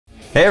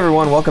Hey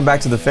everyone, welcome back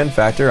to the Fin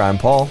Factor. I'm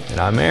Paul. And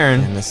I'm Aaron.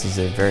 And this is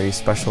a very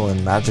special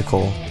and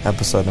magical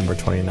episode number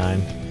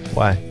 29.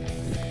 Why?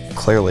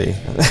 Clearly.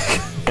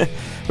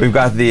 We've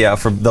got the,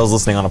 for those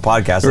listening on a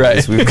podcast, right.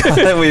 Least,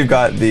 we've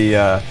got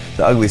the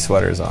ugly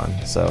sweaters on.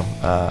 So,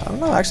 I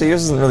don't know, actually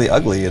yours isn't really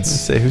ugly. Who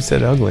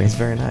said ugly? It's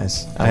very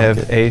nice. I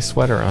have a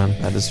sweater on.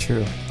 That is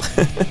true.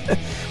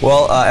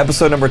 Well,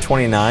 episode number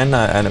 29,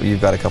 I know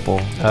you've got a couple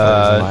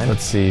players in mind.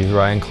 Let's see,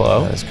 Ryan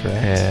Clough. That is correct.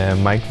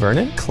 And Mike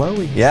Vernon.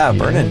 Chloe. Yeah,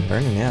 Vernon,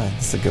 yeah,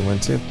 that's a good one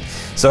too.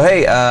 So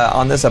hey,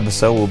 on this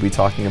episode we'll be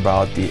talking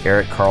about the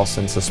Erik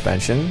Karlsson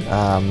suspension,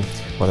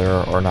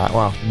 whether or not,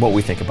 well, what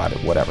we think about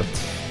it, whatever.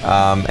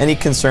 Any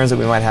concerns that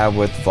we might have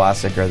with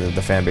Vlasic, or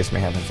the fan base may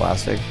have with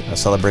Vlasic,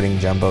 celebrating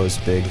Jumbo's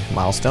big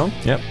milestone.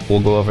 Yep, we'll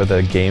go over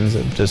the games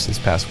of just this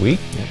past week,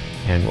 yep.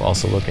 And we'll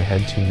also look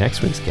ahead to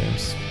next week's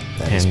games.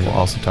 And we'll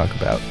also talk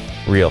about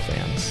real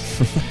fans.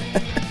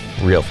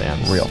 Real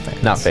fans. Real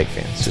fans. Not fake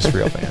fans, just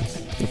real fans.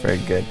 Very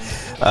good.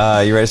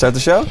 You ready to start the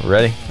show?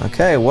 Ready.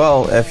 Okay,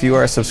 well, if you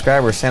are a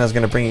subscriber, Santa's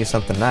going to bring you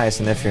something nice,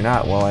 and if you're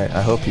not, well, I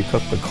hope you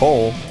cook the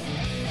coal.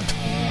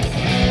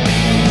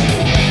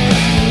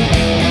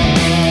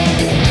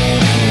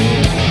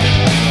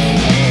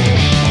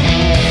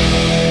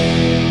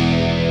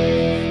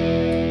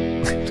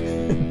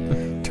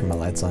 Turn my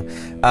lights on.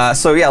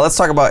 So yeah, let's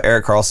talk about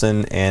Erik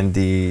Karlsson and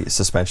the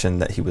suspension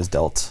that he was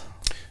dealt.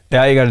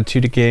 Yeah, he got a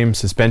 2-game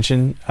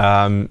suspension.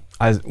 When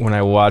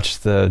I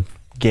watched the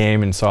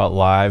game and saw it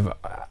live,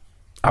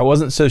 I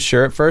wasn't so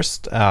sure at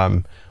first.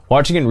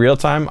 Watching it in real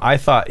time, I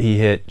thought he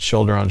hit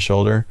shoulder on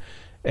shoulder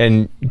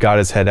and got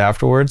his head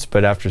afterwards,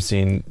 but after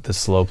seeing the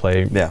slow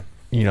play,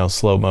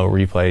 slow-mo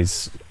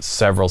replays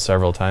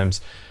several times,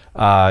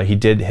 he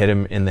did hit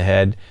him in the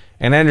head.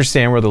 And I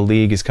understand where the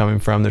league is coming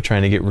from. They're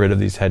trying to get rid of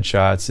these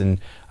headshots,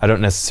 and I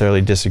don't necessarily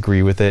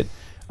disagree with it.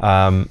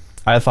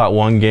 I thought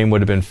 1 game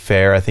would have been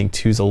fair. I think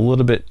 2's a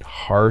little bit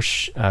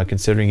harsh,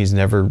 considering he's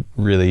never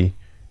really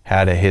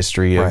had a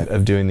history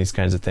of doing these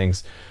kinds of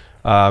things.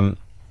 But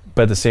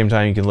at the same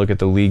time, you can look at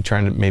the league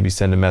trying to maybe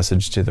send a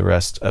message to the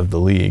rest of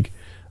the league.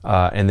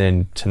 And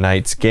then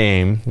tonight's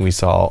game, we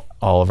saw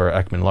Oliver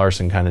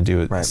Ekman-Larsson kind of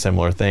do a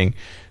similar thing.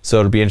 So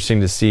it'll be interesting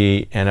to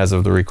see. And as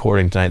of the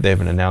recording tonight, they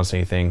haven't announced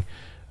anything.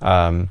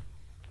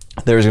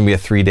 There's going to be a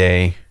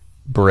 3-day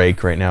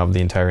break right now of the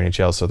entire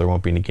NHL, so there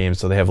won't be any games.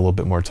 So they have a little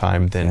bit more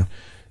time than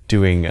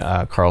doing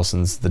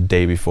Karlsson's the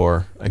day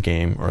before a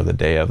game or the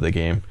day of the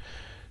game.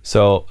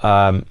 So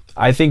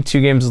I think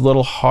 2 games is a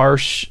little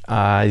harsh.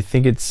 I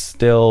think it's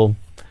still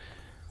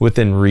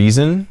within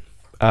reason.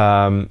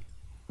 So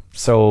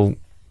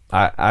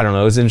I don't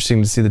know. It was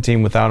interesting to see the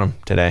team without him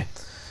today.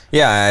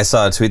 Yeah, I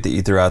saw a tweet that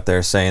you threw out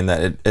there saying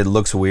that it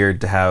looks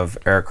weird to have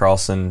Erik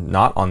Karlsson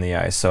not on the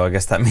ice, so I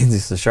guess that means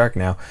he's the Shark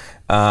now.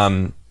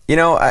 You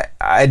know,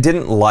 I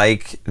didn't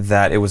like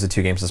that it was a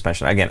 2-game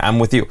suspension. Again, I'm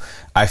with you.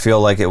 I feel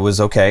like it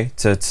was okay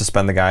to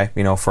suspend the guy,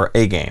 for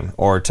a game,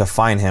 or to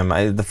fine him.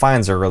 The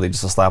fines are really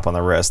just a slap on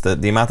the wrist.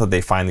 The amount that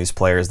they fine these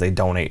players, they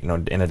donate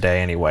in a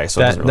day anyway. So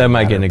that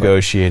might get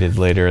negotiated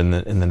later in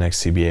the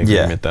next CBA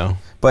agreement, though.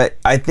 But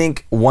I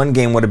think 1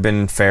 game would have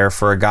been fair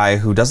for a guy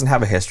who doesn't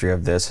have a history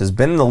of this, has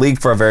been in the league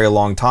for a very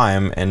long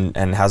time,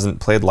 and hasn't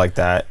played like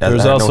that.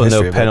 There's also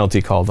no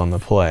penalty called on the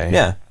play.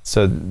 Yeah.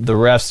 So the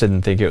refs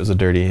didn't think it was a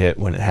dirty hit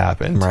when it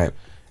happened. Right.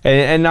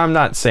 And I'm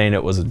not saying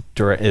it was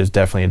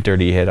definitely a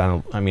dirty hit. I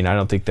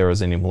don't think there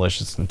was any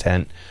malicious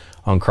intent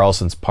on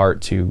Karlsson's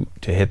part to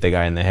hit the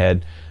guy in the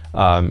head.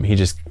 He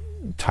just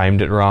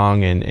timed it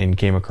wrong and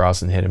came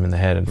across and hit him in the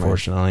head,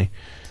 unfortunately.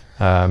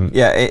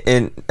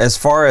 And as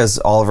far as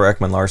Oliver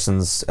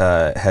Ekman-Larsson's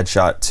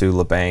headshot to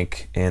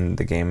LeBanc in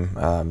the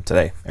game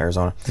today,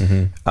 Arizona,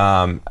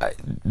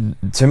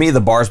 to me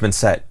the bar's been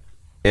set.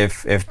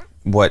 If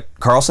what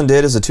Karlsson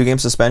did is a 2-game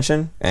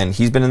suspension, and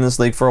he's been in this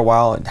league for a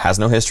while and has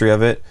no history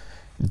of it,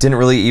 didn't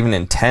really even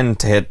intend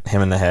to hit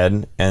him in the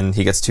head, and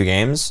he gets 2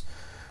 games,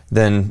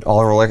 then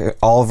Oliver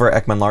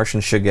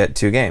Ekman-Larsson should get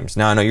 2 games.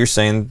 Now, I know you're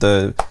saying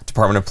the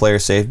Department of Player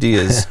Safety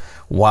is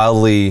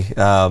wildly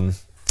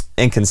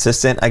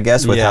inconsistent, I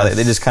guess, with how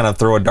they just kind of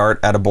throw a dart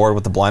at a board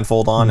with the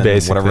blindfold on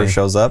and whatever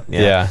shows up.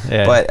 Yeah.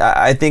 But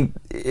I think,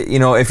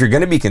 if you're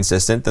going to be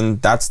consistent, then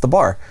that's the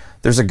bar.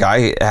 There's a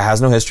guy who has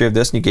no history of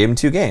this, and you gave him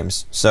 2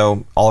 games.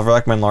 So Oliver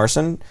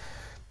Ekman-Larsson,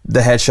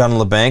 the headshot on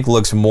LeBanc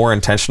looks more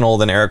intentional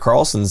than Erik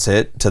Karlsson's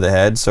hit to the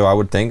head, so I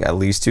would think at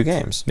least 2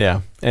 games.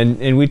 Yeah,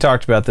 and we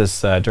talked about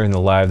this during the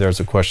live. There was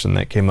a question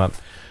that came up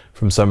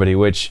from somebody,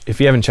 which,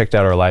 if you haven't checked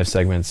out our live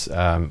segments,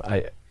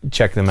 I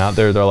check them out.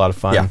 They're a lot of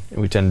fun. Yeah.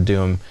 We tend to do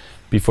them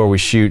before we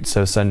shoot,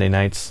 so Sunday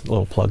nights, a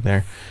little plug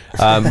there.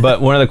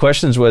 But one of the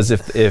questions was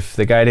if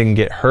the guy didn't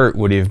get hurt,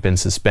 would he have been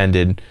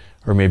suspended,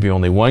 or maybe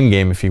only 1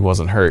 game if he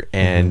wasn't hurt?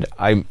 And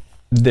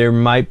there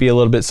might be a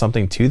little bit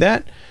something to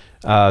that,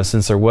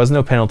 since there was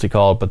no penalty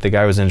call, but the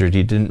guy was injured.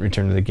 He didn't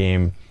return to the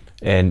game,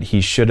 and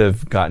he should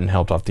have gotten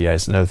helped off the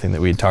ice. Another thing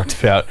that we had talked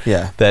about,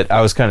 that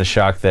I was kind of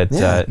shocked that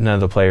none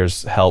of the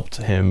players helped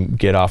him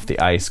get off the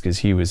ice, because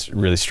he was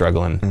really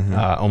struggling.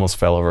 Almost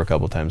fell over a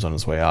couple times on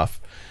his way off.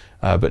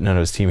 but none of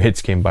his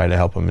teammates came by to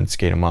help him and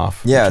skate him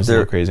off. Yeah, which is a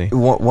little crazy.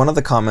 One of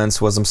the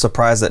comments was, I'm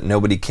surprised that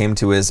nobody came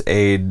to his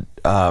aid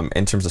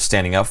in terms of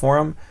standing up for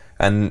him,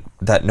 and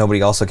that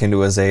nobody also came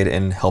to his aid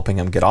in helping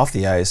him get off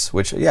the ice,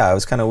 which, yeah, it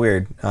was kind of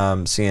weird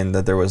seeing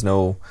that there was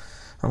no,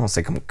 I don't want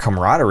to say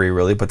camaraderie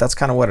really, but that's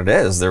kind of what it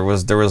is. There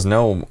was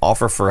no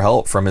offer for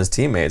help from his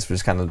teammates, which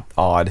is kind of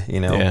odd, you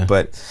know. Yeah.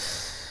 But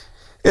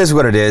it is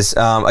what it is.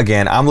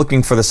 Again, I'm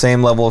looking for the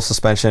same level of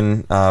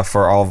suspension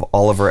for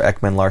Oliver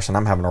Ekman-Larsson.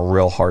 I'm having a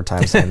real hard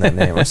time saying that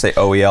name. I say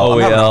OEL. I'm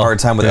having a hard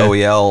time with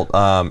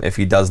OEL if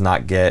he does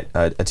not get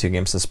a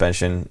 2-game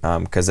suspension,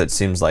 because it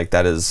seems like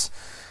that is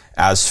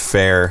as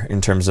fair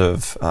in terms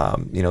of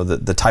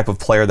the type of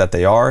player that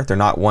they are. They're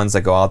not ones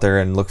that go out there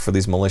and look for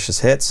these malicious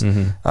hits.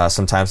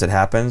 Sometimes it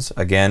happens.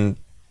 Again,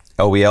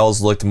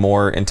 OELs looked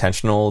more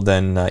intentional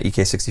than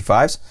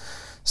EK65s,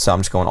 so I'm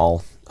just going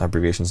all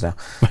abbreviations now.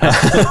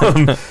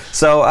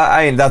 So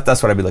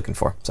that's what I'd be looking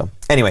for. So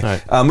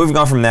anyway, moving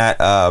on from that,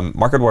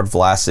 Marc-Edouard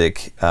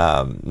Vlasic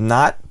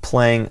not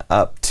playing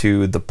up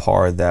to the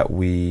par that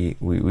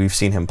we've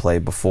seen him play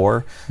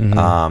before.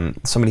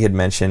 Somebody had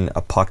mentioned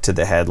a puck to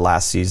the head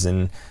last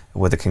season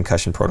with a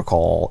concussion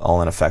protocol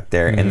all in effect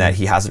there, and that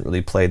he hasn't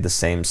really played the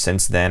same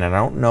since then. And I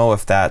don't know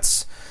if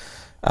that's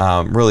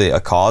really a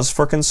cause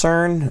for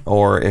concern,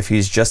 or if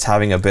he's just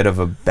having a bit of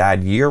a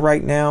bad year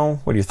right now.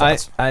 What are your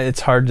thoughts?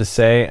 It's hard to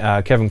say.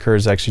 Kevin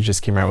Kurz actually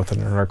just came out with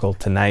an article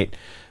tonight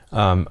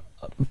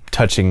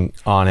touching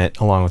on it,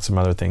 along with some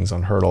other things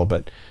on Hurdle.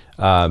 But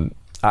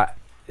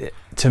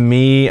to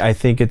me, I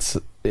think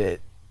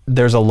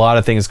there's a lot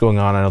of things going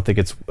on. I don't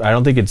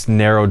think it's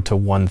narrowed to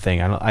one thing.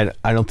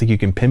 I don't think you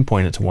can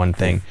pinpoint it to one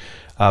thing.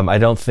 I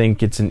don't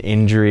think it's an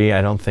injury.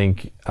 I don't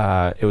think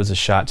it was a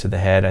shot to the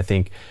head. I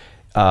think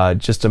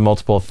just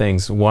multiple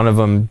things. One of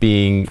them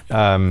being,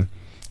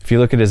 if you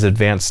look at his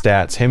advanced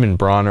stats, him and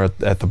Braun are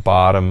at the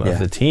bottom of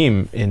the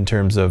team in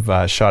terms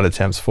of shot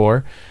attempts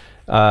for.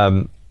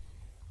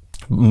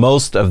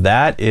 Most of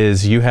that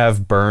is you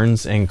have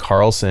Burns and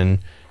Karlsson,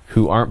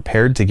 who aren't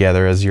paired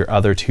together as your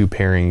other two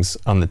pairings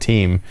on the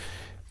team.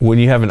 When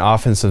you have an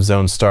offensive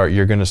zone start,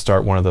 you're going to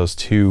start one of those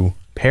two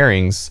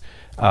pairings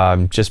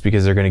just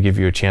because they're going to give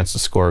you a chance to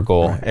score a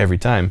goal every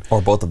time.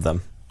 Or both of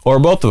them.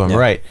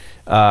 Right.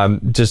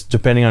 Just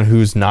depending on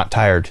who's not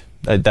tired.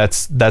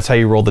 That's how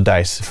you roll the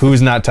dice.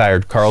 Who's not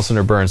tired, Karlsson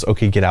or Burns?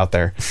 Okay, get out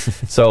there.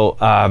 So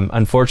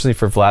unfortunately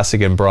for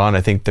Vlasic and Braun,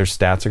 I think their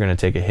stats are going to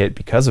take a hit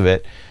because of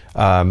it.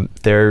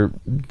 They're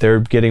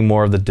getting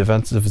more of the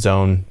defensive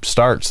zone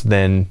starts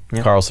than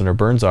Karlsson or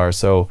Burns are.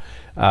 So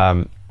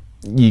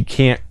you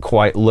can't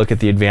quite look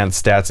at the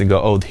advanced stats and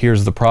go, oh,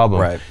 here's the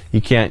problem. Right.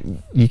 You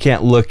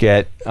can't look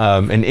at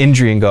an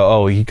injury and go,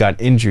 oh, he got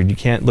injured. You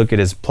can't look at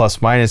his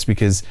plus minus,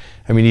 because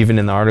I mean, even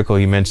in the article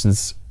he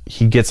mentions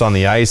he gets on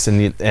the ice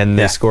and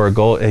they score a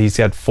goal. He's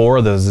got 4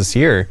 of those this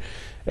year,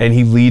 and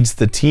he leads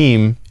the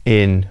team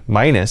in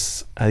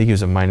minus. I think he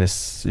was a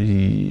minus.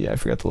 I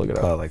forgot to look it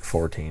up. Like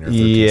 14 or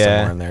 13,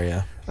 somewhere in there.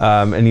 Yeah.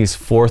 And he's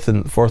fourth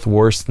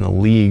worst in the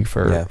league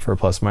for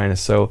plus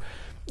minus. So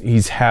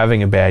he's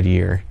having a bad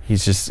year.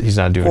 He's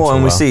not doing so well. Well,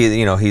 and we see,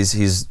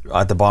 he's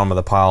at the bottom of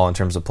the pile in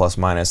terms of plus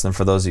minus. And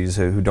for those of you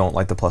who don't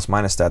like the plus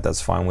minus stat,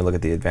 that's fine. We look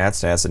at the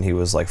advanced stats, and he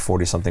was like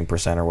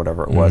 40-something% or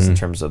whatever it was in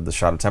terms of the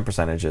shot attempt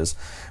percentages,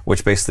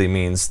 which basically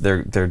means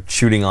they're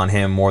shooting on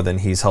him more than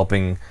he's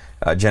helping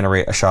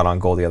generate a shot on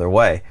goal the other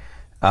way.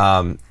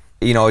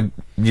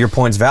 Your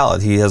point's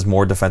valid. He has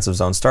more defensive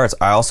zone starts.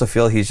 I also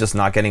feel he's just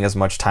not getting as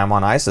much time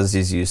on ice as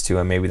he's used to,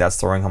 and maybe that's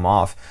throwing him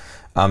off.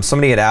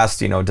 Somebody had asked,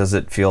 does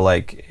it feel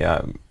like,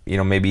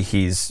 maybe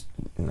he's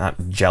not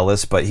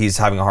jealous, but he's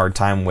having a hard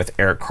time with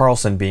Erik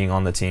Karlsson being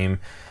on the team,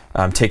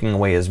 taking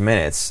away his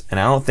minutes. And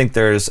I don't think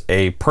there's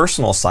a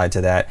personal side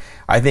to that.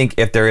 I think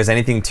if there is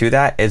anything to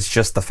that, it's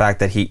just the fact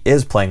that he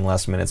is playing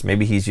less minutes.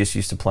 Maybe he's just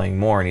used to playing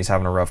more and he's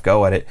having a rough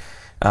go at it.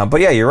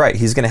 But yeah, you're right.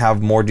 He's going to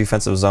have more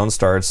defensive zone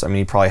starts. I mean,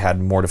 he probably had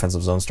more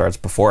defensive zone starts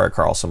before Erik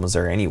Karlsson was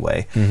there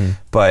anyway.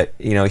 But,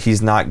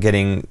 he's not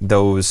getting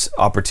those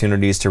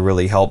opportunities to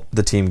really help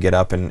the team get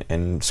up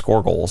and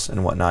score goals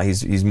and whatnot.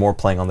 He's more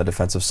playing on the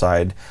defensive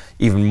side,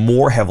 even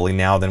more heavily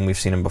now than we've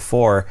seen him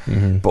before.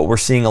 But we're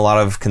seeing a lot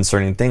of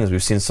concerning things.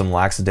 We've seen some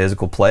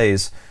lackadaisical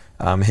plays,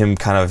 him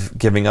kind of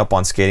giving up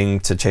on skating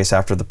to chase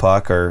after the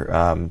puck,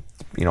 or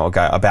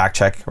a back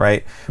check,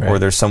 right? Or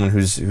there's someone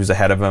who's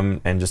ahead of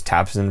him and just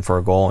taps in for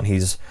a goal, and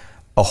he's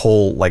a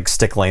whole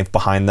stick length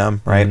behind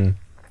them, right?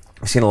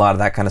 We've seen a lot of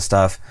that kind of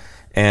stuff,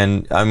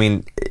 and I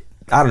mean,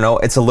 I don't know.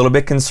 It's a little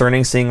bit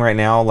concerning seeing right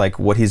now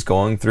what he's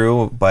going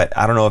through, but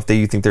I don't know if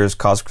you think there's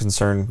cause for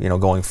concern,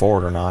 going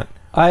forward or not.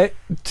 I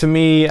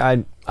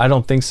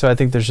don't think so. I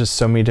think there's just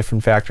so many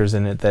different factors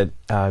in it that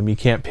you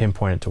can't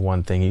pinpoint it to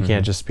one thing. You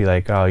can't just be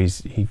like, oh,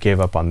 he gave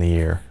up on the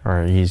year,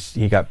 or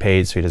he got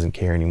paid so he doesn't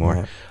care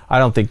anymore. I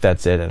don't think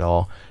that's it at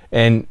all.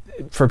 And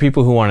for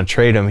people who want to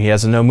trade him, he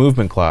has a no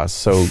movement clause,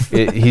 so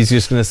he's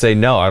just going to say,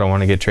 no, I don't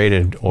want to get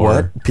traded. Or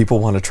what? People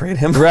want to trade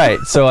him? Right.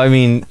 So I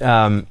mean,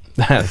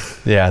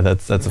 Yeah,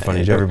 that's a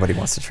funny joke. Everybody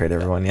wants to trade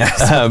everyone. Yeah,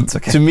 so it's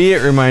okay. To me,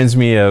 it reminds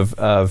me of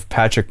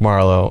Patrick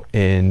Marleau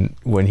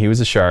when he was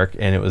a Shark,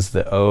 and it was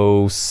the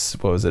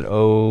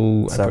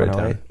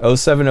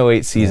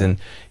 07-08 season. Yeah.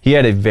 He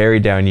had a very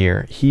down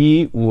year.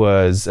 He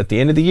was, at the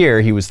end of the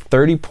year, he was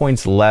 30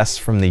 points less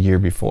from the year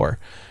before.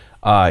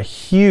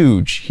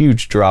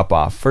 Huge drop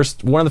off.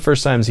 One of the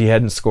first times he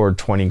hadn't scored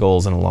 20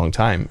 goals in a long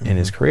time in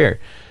his career.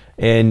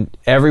 And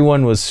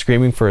everyone was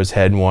screaming for his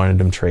head and wanted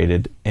him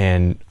traded,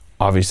 and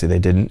obviously they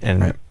didn't,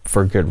 and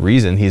for good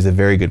reason. He's a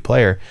very good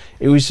player.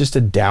 It was just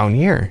a down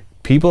year.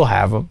 People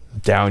have a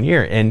down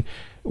year, and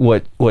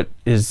what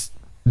is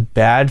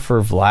bad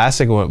for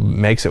Vlasic, what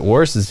makes it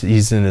worse, is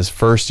he's in his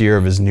first year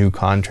of his new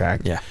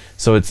contract. Yeah.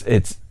 So it's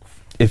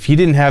if he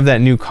didn't have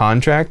that new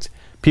contract,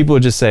 people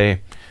would just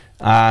say,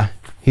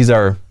 he's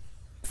our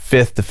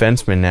 5th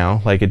defenseman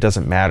now. Like, it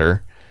doesn't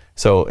matter.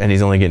 So, and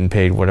he's only getting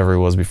paid whatever he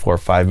was before,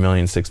 $5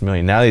 million, $6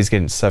 million. Now that he's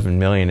getting $7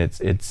 million,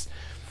 it's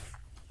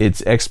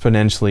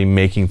exponentially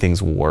making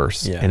things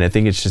worse. Yeah. And I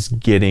think it's just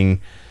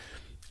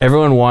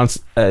everyone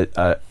wants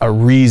a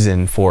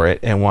reason for it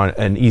and want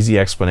an easy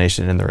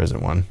explanation, and there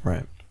isn't one.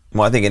 Right.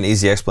 Well, I think an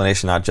easy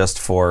explanation, not just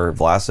for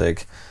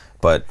Vlasic,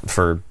 but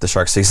for the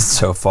Sharks season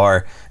so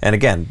far. And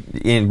again,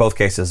 in both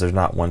cases, there's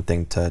not one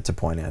thing to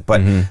point at.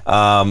 But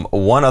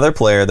one other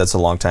player that's a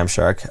longtime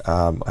Shark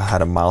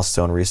had a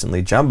milestone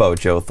recently, Jumbo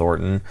Joe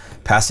Thornton,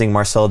 passing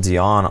Marcel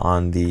Dion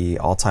on the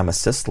all-time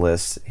assist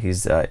list.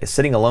 He's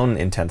sitting alone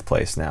in 10th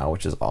place now,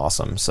 which is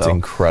awesome. So it's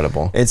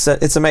incredible. It's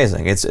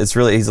amazing. It's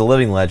really, he's a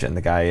living legend,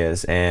 the guy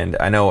is. And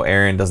I know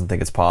Aaron doesn't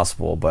think it's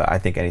possible, but I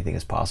think anything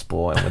is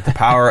possible. And with the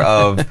power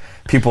of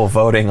people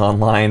voting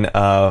online,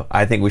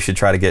 I think we should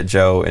try to get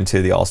Joe into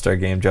the All-Star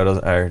game.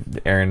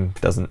 Aaron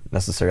doesn't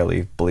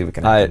necessarily believe it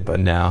can happen, but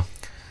no,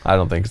 I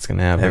don't think it's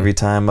gonna happen. Every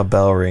time a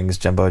bell rings,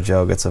 Jumbo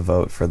Joe gets a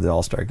vote for the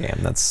All-Star game.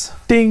 That's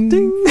ding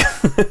ding.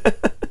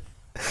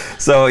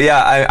 So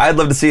yeah, I'd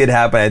love to see it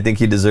happen. I think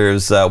he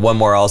deserves one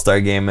more All-Star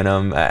game in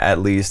him at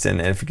least,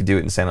 and if he could do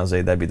it in San Jose,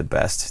 that'd be the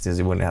best, because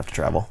he wouldn't have to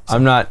travel. So.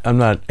 I'm not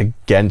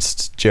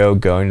against Joe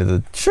going to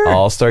the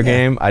All-Star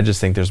game. I just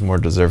think there's more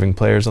deserving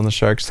players on the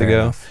Sharks to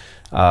go.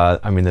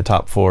 I mean, the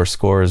top 4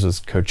 scorers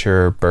was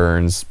Couture,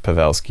 Burns,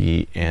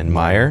 Pavelski, and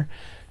Meyer.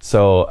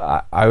 So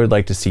I would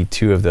like to see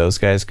 2 of those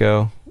guys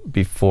go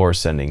before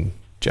sending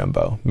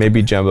Jumbo.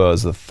 Maybe Jumbo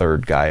is the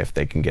 3rd guy if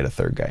they can get a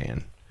 3rd guy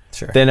in.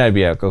 Sure. Then I'd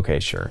be like, okay,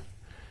 sure.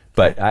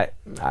 But I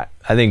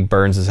think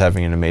Burns is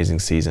having an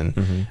amazing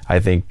season. I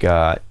think,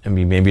 I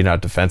mean, maybe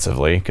not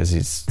defensively, because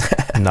he's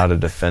not a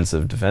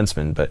defensive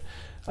defenseman, but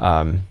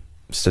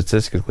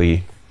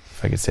statistically,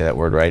 if I could say that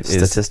word right.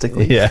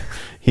 Statistically? Yeah.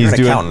 He's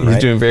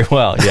doing very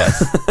well,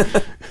 yes.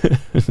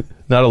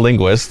 Not a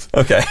linguist.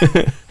 Okay.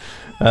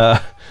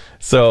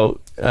 So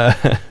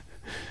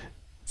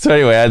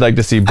anyway, I'd like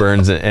to see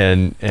Burns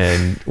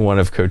and one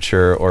of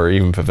Couture or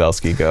even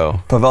Pavelski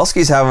go.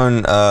 Pavelski's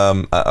having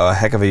a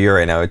heck of a year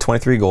right now.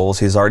 23 goals.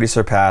 He's already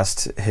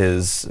surpassed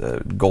his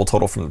goal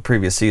total from the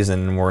previous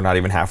season, and we're not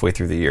even halfway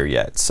through the year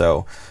yet.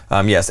 So,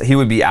 yes, he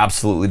would be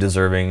absolutely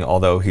deserving,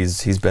 although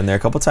he's been there a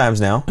couple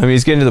times now. I mean,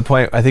 he's getting to the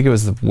point, I think it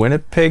was the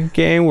Winnipeg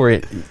game,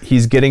 where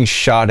he's getting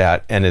shot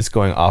at, and it's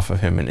going off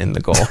of him and in the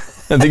goal.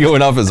 I think it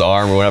went off his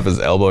arm or went off his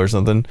elbow or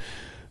something.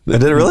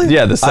 Did it really?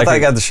 Yeah, I thought I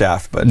got the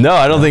shaft, but no,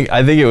 I don't think.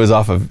 I think it was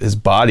off of his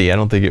body. I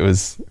don't think it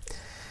was.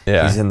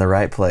 Yeah, he's in the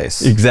right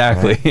place.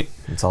 Exactly. Right?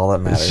 It's all that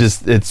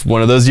matters. It's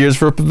one of those years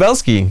for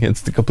Pavelski.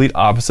 It's the complete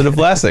opposite of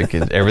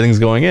Vlasic. Everything's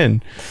going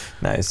in.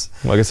 Nice.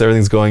 Well, I guess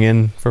everything's going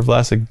in for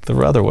Vlasic the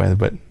other way,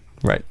 but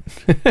right.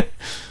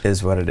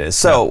 Is what it is.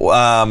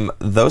 So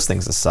those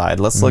things aside,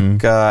 let's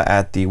look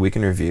at the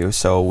weekend review.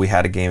 So we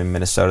had a game in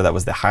Minnesota that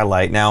was the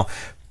highlight. Now,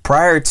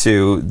 prior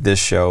to this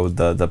show,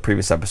 the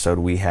previous episode,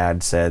 we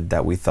had said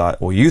that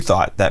you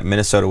thought that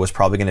Minnesota was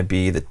probably going to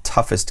be the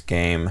toughest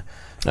game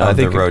of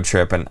the road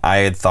trip, and I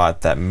had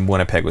thought that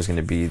Winnipeg was going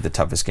to be the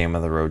toughest game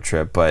of the road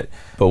trip, but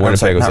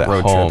Winnipeg was at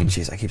home.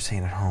 Jeez, I keep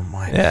saying at home.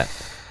 Why? Yeah.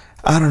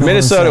 I don't know.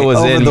 Minnesota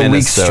was in the Minnesota.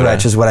 Week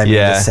stretch is what I mean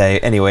to say.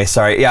 Anyway,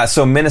 sorry. Yeah,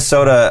 so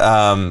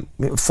Minnesota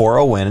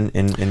 4-0 win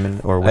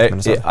with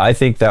Minnesota. I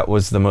think that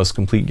was the most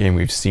complete game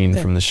we've seen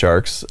from the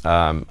Sharks.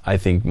 I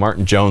think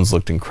Martin Jones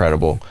looked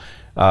incredible.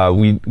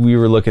 We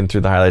were looking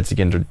through the highlights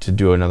again to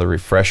do another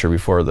refresher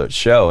before the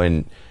show,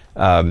 and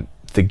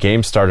the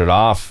game started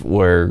off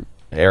where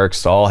Eric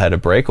Stahl had a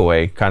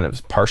breakaway, kind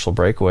of partial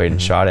breakaway,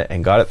 and shot it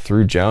and got it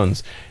through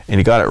Jones, and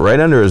he got it right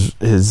under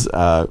his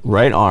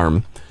right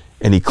arm,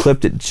 and he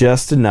clipped it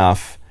just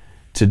enough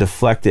to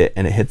deflect it,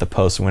 and it hit the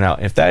post and went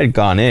out. If that had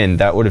gone in,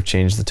 that would have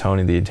changed the tone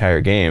of the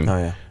entire game. Oh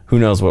yeah. Who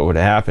knows what would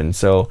have happened?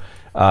 So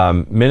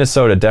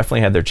Minnesota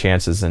definitely had their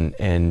chances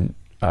and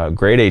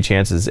grade A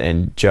chances,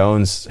 and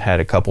Jones had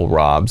a couple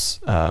robs.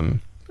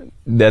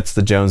 That's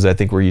the Jones I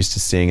think we're used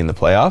to seeing in the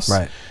playoffs.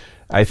 Right.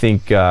 I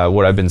think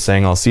what I've been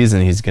saying all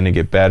season, he's going to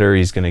get better,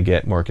 he's going to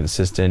get more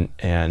consistent,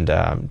 and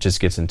just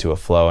gets into a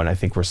flow. And I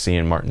think we're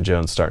seeing Martin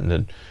Jones starting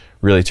to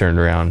really turned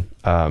around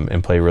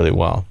and play really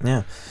well.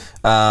 Yeah.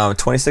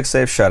 26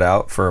 save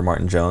shutout for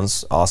Martin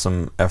Jones.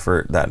 Awesome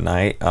effort that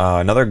night.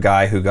 Another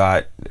guy who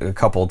got a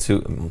couple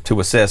two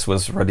assists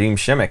was Radim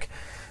Shimmick.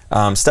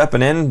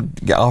 Stepping in,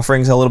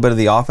 offering a little bit of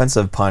the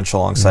offensive punch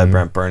alongside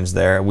Brent Burns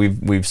there.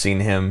 We've seen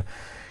him,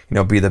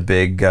 be the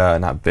big,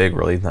 not big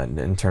really, not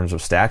in terms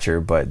of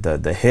stature, but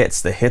the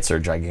hits are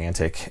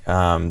gigantic.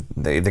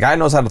 The guy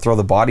knows how to throw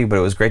the body, but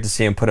it was great to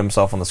see him put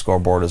himself on the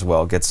scoreboard as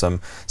well, get some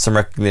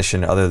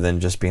recognition other than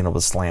just being able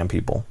to slam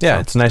people. Yeah,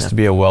 so, it's nice to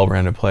be a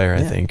well-rounded player,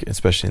 I think,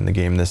 especially in the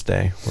game this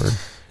day,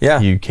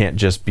 where you can't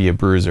just be a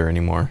bruiser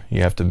anymore.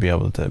 You have to be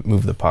able to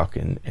move the puck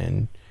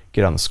and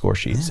get on the score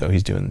sheet, so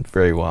he's doing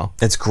very well.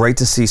 It's great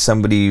to see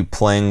somebody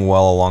playing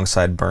well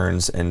alongside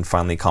Burns and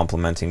finally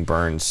complementing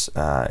Burns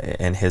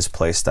and his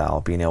play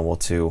style, being able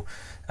to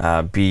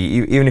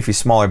even if he's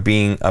smaller,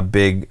 being a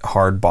big,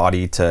 hard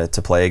body to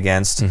play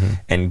against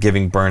and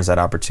giving Burns that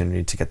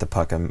opportunity to get the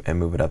puck and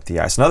move it up the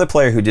ice. Another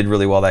player who did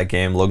really well that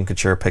game, Logan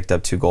Couture, picked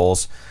up 2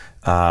 goals.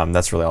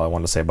 That's really all I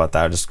wanted to say about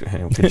that. Just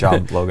good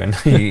job, Logan.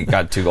 He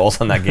got 2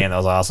 goals on that game. That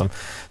was awesome.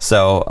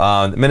 So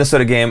the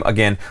Minnesota game,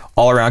 again,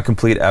 all-around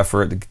complete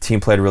effort. The team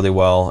played really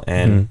well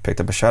and picked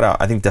up a shutout.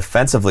 I think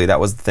defensively, that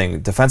was the thing.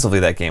 Defensively,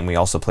 that game, we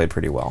also played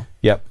pretty well.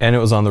 Yep, and it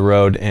was on the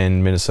road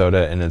in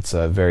Minnesota, and it's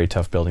a very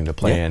tough building to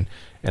play in.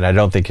 And I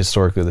don't think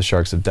historically the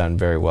Sharks have done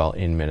very well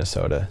in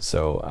Minnesota.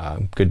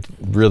 So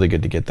really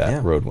good to get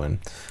that road win.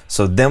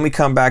 So then we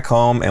come back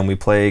home and we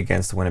play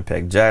against the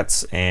Winnipeg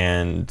Jets.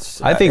 And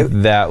I think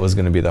that was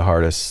going to be the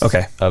hardest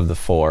of the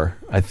 4.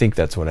 I think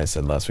that's what I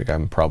said last week.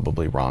 I'm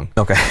probably wrong.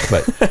 Okay.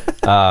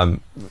 But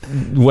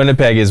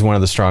Winnipeg is one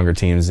of the stronger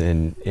teams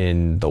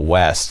in the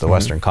West, the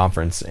Western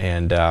Conference.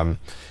 And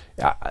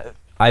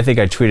I think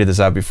I tweeted this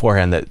out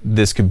beforehand that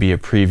this could be a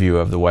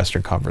preview of the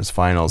Western Conference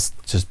Finals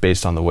just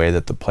based on the way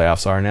that the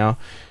playoffs are now.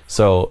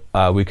 So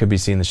we could be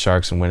seeing the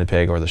Sharks in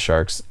Winnipeg or the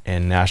Sharks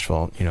in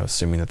Nashville,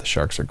 assuming that the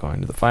Sharks are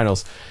going to the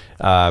finals.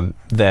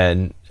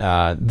 Then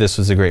this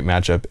was a great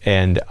matchup,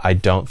 and I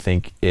don't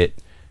think it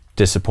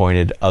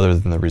disappointed other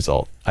than the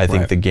result. I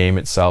think the game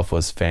itself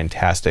was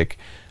fantastic,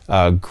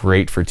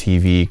 great for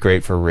TV,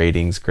 great for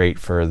ratings, great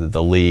for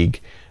the league.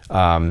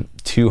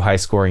 2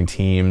 high-scoring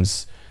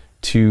teams,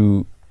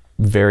 2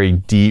 very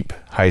deep,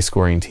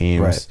 high-scoring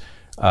teams.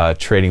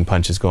 Trading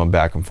punches going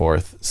back and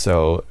forth.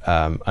 So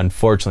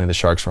unfortunately, the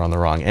Sharks were on the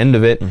wrong end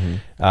of it.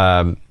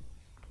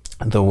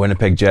 The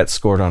Winnipeg Jets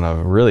scored on a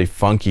really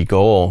funky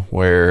goal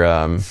where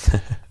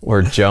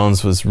where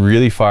Jones was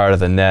really far out of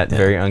the net,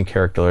 very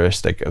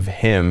uncharacteristic of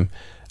him.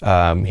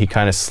 He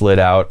kind of slid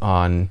out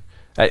on,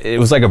 it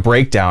was like a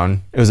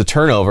breakdown. It was a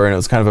turnover, and it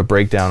was kind of a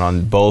breakdown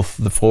on both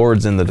the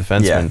forwards and the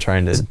defensemen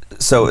trying to...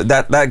 So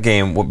that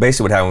game,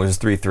 basically what happened was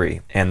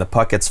 3-3, and the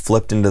puck gets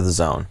flipped into the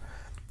zone.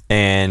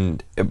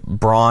 And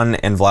Braun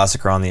and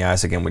Vlasic are on the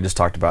ice again. We just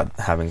talked about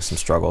having some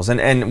struggles,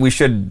 and we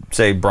should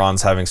say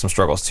Braun's having some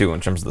struggles too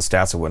in terms of the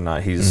stats and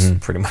whatnot. He's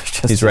pretty much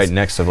just he's right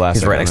next to Vlasic.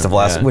 He's right next to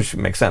Vlasic, which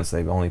makes sense.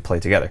 They only play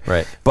together.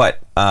 Right.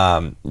 But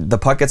the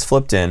puck gets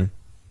flipped in,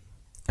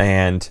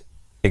 and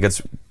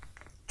it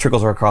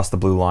trickles across the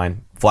blue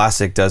line.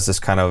 Vlasic does this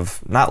kind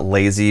of not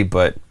lazy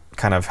but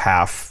kind of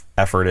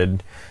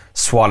half-efforted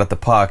swat at the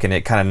puck, and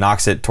it kind of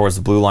knocks it towards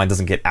the blue line.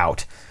 Doesn't get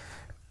out.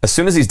 As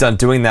soon as he's done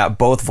doing that,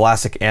 both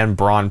Vlasic and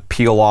Braun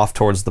peel off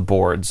towards the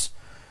boards,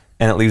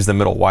 and it leaves the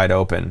middle wide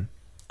open.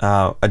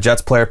 A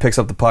Jets player picks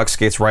up the puck,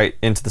 skates right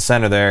into the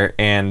center there,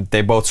 and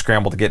they both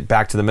scramble to get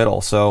back to the middle.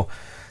 So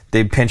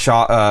they pinch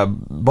off,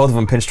 both of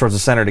them pinch towards the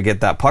center to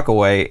get that puck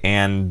away,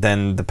 and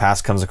then the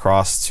pass comes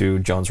across to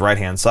Jones'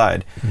 right-hand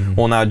side.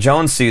 Well, now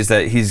Jones sees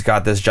that he's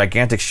got this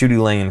gigantic shooty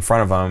laying in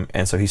front of him,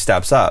 and so he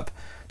steps up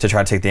to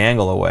try to take the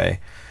angle away.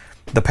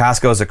 The pass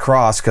goes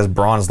across because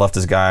Braun's left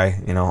his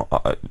guy,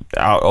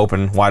 out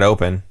open, wide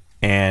open,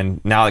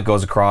 and now it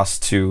goes across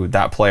to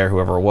that player,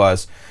 whoever it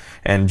was,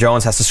 and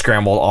Jones has to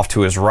scramble off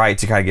to his right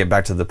to kind of get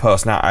back to the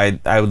post. Now,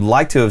 I would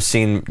like to have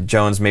seen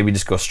Jones maybe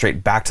just go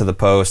straight back to the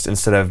post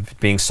instead of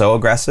being so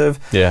aggressive,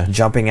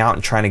 jumping out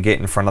and trying to get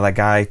in front of that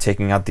guy,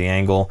 taking out the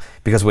angle,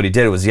 because what he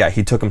did was,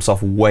 he took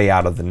himself way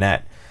out of the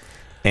net.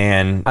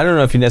 And I don't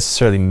know if he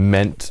necessarily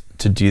meant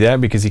to do that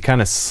because he kind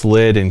of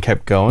slid and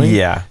kept going.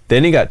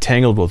 Then he got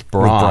tangled with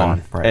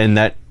Braun, and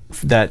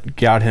that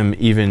got him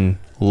even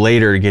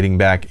later getting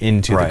back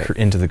into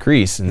the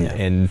crease,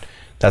 and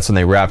that's when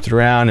they wrapped it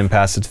around and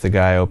passed it to the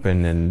guy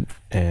open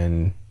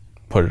and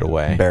put it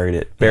away. Buried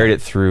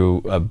it through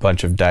a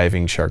bunch of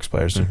diving Sharks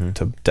players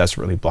to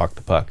desperately block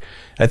the puck.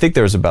 I think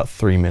there was about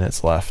 3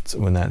 minutes left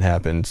when that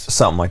happened.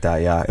 Something like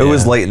that, It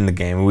was late in the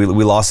game. We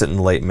lost it in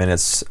the late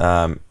minutes.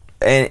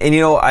 And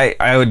I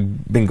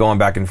had been going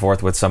back and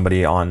forth with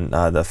somebody on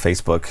the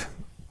Facebook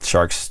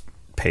Sharks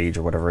page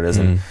or whatever it is,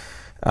 and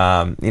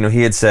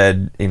he had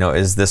said,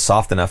 is this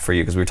soft enough for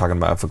you? Because we were talking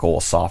about if a goal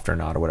is soft or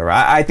not or whatever.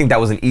 I think that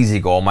was an easy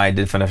goal. My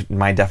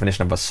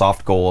definition of a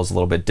soft goal is a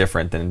little bit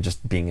different than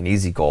just being an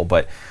easy goal.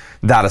 But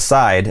that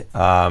aside,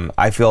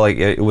 I feel like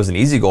it was an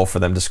easy goal for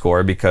them to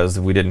score because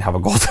we didn't have a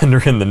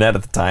goaltender in the net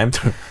at the time.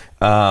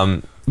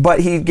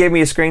 But he gave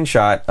me a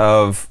screenshot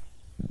of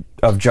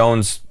of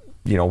Jones,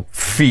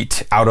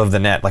 feet out of the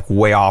net, like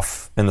way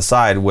off in the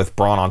side with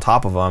Braun on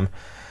top of him.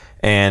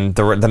 And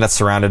the net's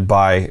surrounded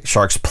by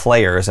Sharks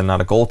players and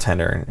not a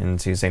goaltender.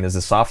 And so he's saying, is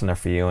this soft enough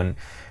for you? And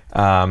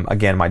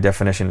again, my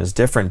definition is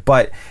different.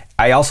 But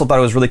I also thought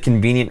it was really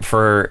convenient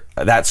for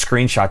that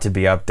screenshot to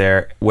be up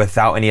there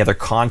without any other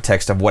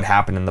context of what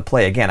happened in the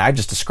play. Again, I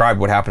just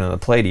described what happened in the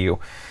play to you.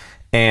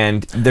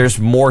 And there's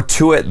more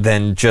to it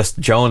than just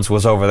Jones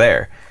was over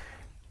there.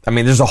 I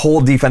mean, there's a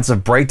whole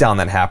defensive breakdown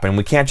that happened.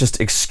 We can't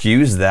just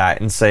excuse that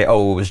and say,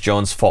 oh, it was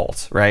Jones'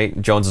 fault,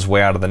 right? Jones is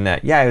way out of the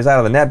net. Yeah, he was out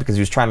of the net because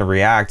he was trying to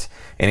react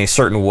in a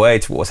certain way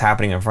to what was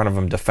happening in front of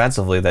him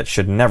defensively that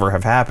should never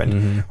have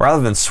happened.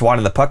 Rather than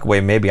swatting the puck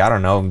away, maybe, I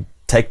don't know,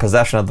 take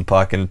possession of the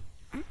puck and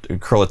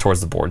curl it towards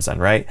the boards then,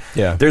 right?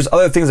 Yeah. There's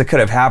other things that could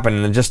have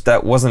happened, and just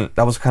that was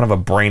kind of a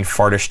brain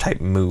fartish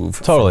type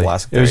move. Totally.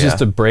 It was just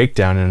a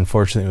breakdown, and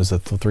unfortunately it was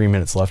 3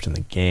 minutes left in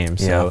the game.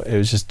 So it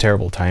was just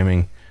terrible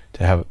timing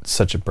to have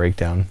such a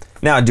breakdown.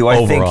 Now, do I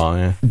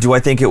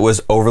think it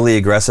was overly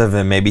aggressive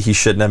and maybe he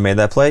shouldn't have made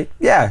that play?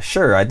 Yeah,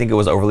 sure. I think it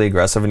was overly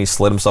aggressive and he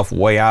slid himself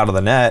way out of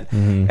the net.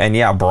 And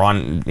yeah,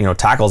 Braun,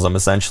 tackles him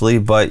essentially,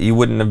 but you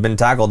wouldn't have been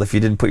tackled if you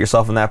didn't put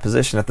yourself in that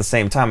position at the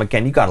same time.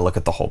 Again, you got to look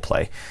at the whole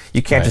play.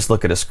 You can't just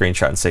look at a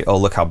screenshot and say, "Oh,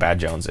 look how bad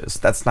Jones is."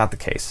 That's not the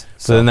case.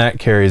 So then that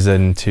carries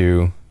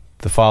into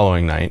the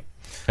following night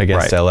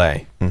against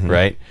LA,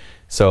 right?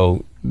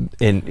 So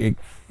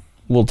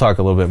we'll talk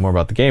a little bit more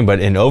about the game, but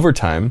in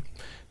overtime,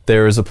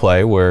 there is a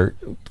play where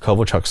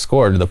Kovalchuk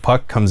scored. The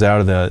puck comes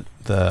out of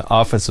the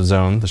offensive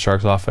zone, the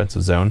Sharks'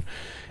 offensive zone,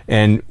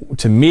 and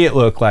to me it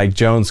looked like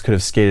Jones could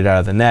have skated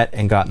out of the net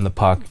and gotten the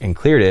puck and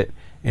cleared it,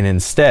 and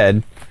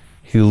instead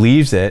he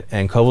leaves it,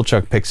 and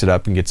Kovalchuk picks it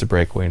up and gets a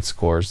breakaway and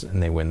scores,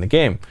 and they win the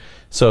game.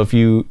 So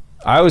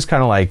I was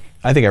kind of like,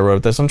 I think I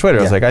wrote this on Twitter.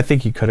 I was like, I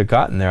think he could have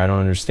gotten there. I don't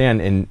understand,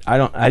 and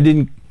I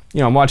didn't.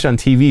 I'm watching on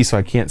TV, so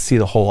I can't see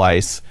the whole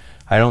ice.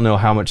 I don't know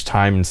how much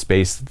time and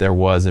space there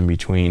was in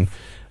between.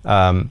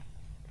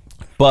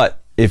 But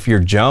if you're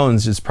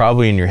Jones, it's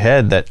probably in your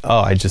head that,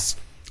 oh, I just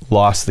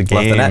lost the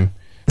game.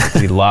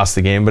 He lost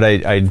the game, but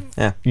I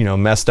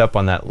messed up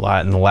on that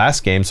in the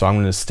last game, so I'm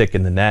going to stick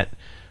in the net.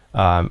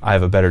 I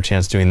have a better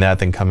chance doing that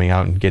than coming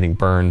out and getting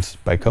burned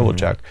by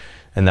Kovalchuk.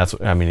 And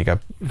he got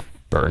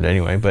burned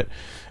anyway, but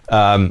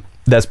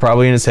that's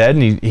probably in his head,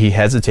 and he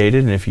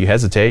hesitated, and if you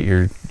hesitate,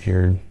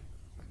 you're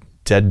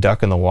dead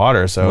duck in the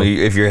water. So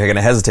if you're going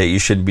to hesitate, you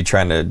shouldn't be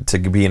trying to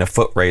be in a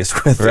foot race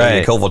with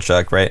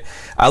Kovalchuk, right?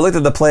 I looked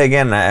at the play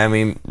again. I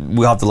mean,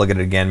 we'll have to look at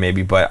it again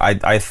maybe, but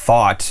I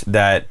thought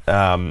that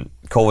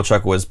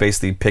Kovalchuk was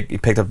basically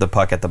picked up the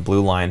puck at the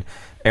blue line.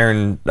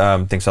 Aaron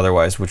thinks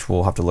otherwise, which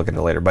we'll have to look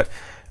into later. But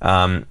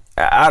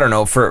I don't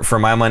know. For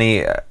my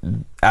money,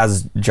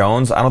 as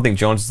Jones, I don't think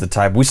Jones is the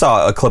type. We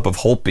saw a clip of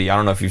Holtby. I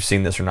don't know if you've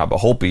seen this or not, but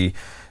Holtby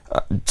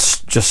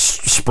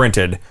just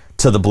sprinted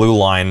to the blue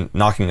line,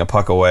 knocking a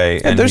puck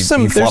away, and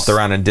he flopped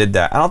around and did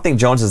that. I don't think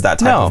Jones is that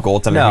type of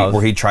goaltender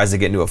where he tries to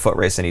get into a foot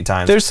race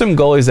anytime. There's some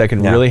goalies that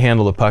can really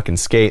handle the puck and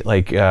skate,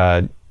 like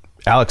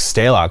Alex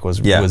Stalock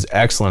was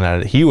excellent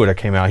at it. He would have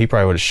came out. He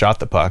probably would have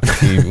shot the puck if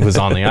he was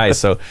on the ice.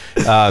 So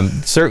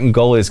certain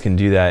goalies can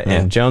do that,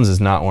 and Jones is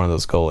not one of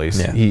those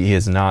goalies. He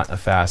is not a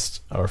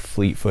fast or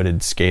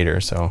fleet-footed skater.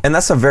 And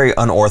that's a very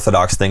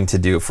unorthodox thing to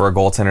do for a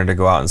goaltender to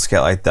go out and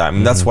skate like that. I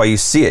mean, that's why you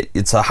see it.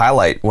 It's a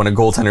highlight when a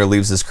goaltender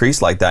leaves his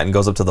crease like that and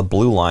goes up to the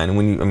blue line.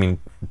 And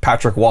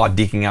Patrick Waugh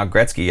deking out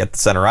Gretzky at the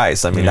center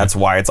ice. I mean, that's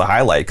why it's a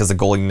highlight, because the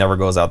goalie never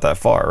goes out that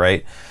far,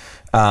 right?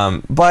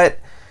 But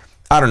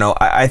I don't know.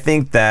 I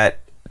think that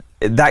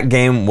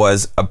game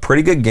was a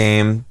pretty good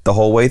game the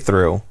whole way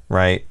through,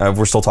 right?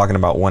 We're still talking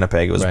about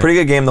Winnipeg. It was a pretty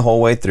good game the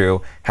whole way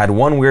through. Had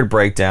one weird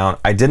breakdown.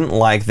 I didn't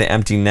like the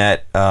empty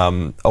net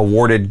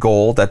awarded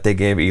goal that they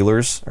gave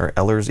Ehlers,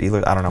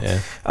 I don't know. Yeah.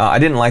 I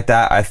didn't like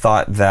that. I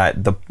thought that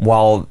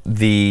while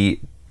the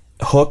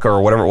hook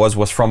or whatever it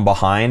was from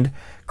behind,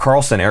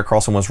 Erik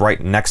Karlsson was right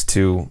next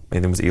to, I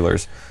think it was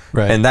Ehlers.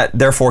 Right. And that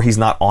therefore he's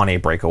not on a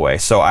breakaway.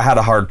 So I had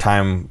a hard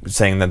time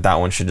saying that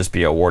one should just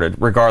be awarded.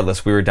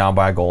 Regardless, we were down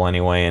by a goal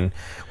anyway, and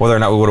whether or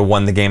not we would have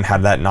won the game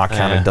had that not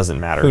counted doesn't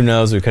matter. Who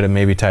knows? We could have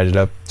maybe tied it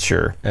up.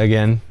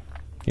 Again,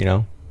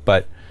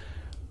 but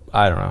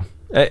I don't know.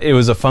 It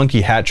was a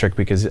funky hat trick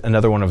because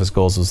another one of his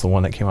goals was the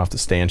one that came off the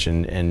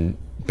stanchion and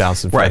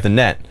bounced in front of the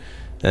net,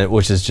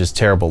 which is just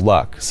terrible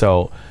luck.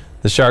 So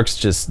the Sharks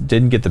just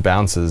didn't get the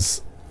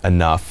bounces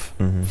enough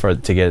to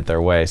get it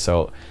their way.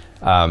 So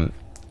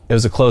it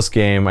was a close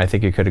game. I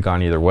think it could have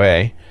gone either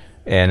way,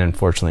 and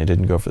unfortunately it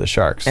didn't go for the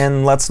Sharks.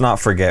 And let's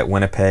not forget,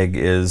 Winnipeg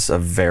is a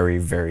very,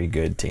 very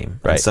good team.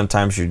 Right. And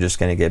sometimes you're just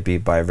going to get beat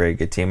by a very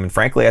good team. And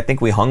frankly, I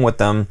think we hung with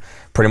them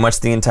pretty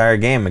much the entire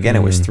game. Again,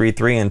 it was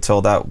 3-3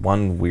 until that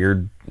one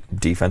weird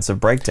defensive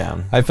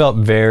breakdown. I felt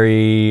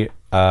very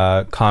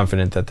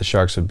confident that the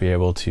Sharks would be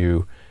able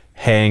to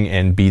hang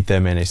and beat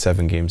them in a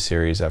 7-game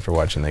series after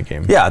watching that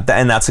game. Yeah,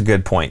 and that's a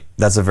good point.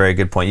 That's a very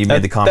good point. You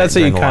made the comment. That's how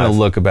you kind of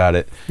look about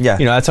it. Yeah.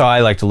 That's how I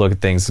like to look at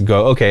things and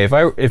go, okay,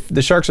 if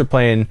the Sharks are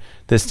playing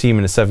this team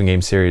in a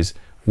 7-game series,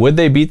 would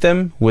they beat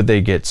them? Would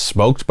they get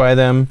smoked by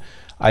them?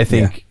 I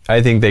think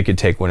they could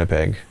take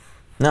Winnipeg.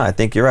 No, I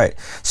think you're right.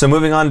 So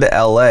moving on to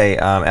LA.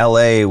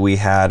 LA, we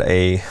had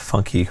a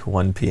funky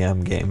 1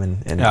 p.m. game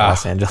in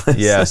Los Angeles.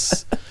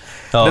 Yes.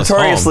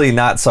 Notoriously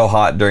not so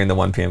hot during the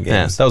 1 p.m. games.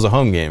 Yeah, that was a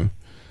home game.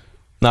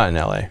 Not in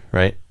LA,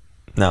 right?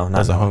 No, not that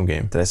was a home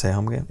game. Did I say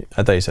home game?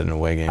 I thought you said an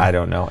away game. I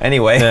don't know.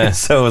 Anyway,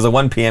 so it was a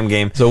 1 p.m.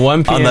 game. So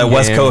 1 p.m. on the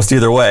West Coast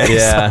either way.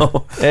 Yeah.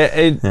 So.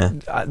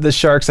 The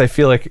Sharks, I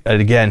feel like,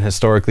 again,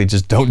 historically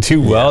just don't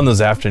do well in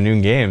those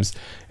afternoon games.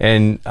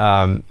 And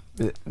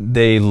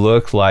they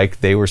looked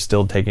like they were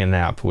still taking a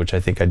nap, which I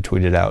think I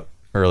tweeted out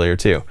earlier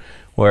too,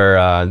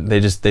 where they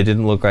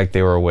didn't look like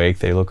they were awake.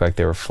 They looked like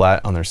they were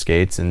flat on their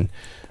skates. And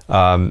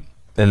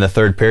in the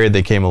third period,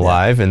 they came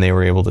alive and they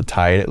were able to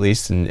tie it at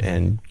least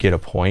and get a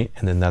point.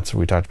 And then that's what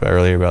we talked about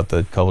earlier about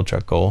the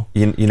Kovalchuk goal.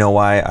 You know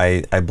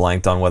why I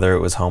blanked on whether it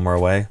was home or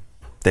away?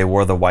 They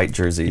wore the white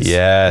jerseys.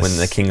 Yes. When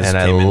the Kings and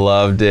came in. I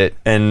loved it.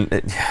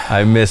 And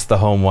I missed the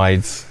home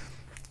whites.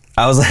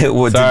 I was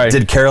like,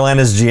 did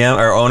Carolina's GM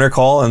or owner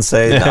call and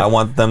say, I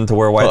want them to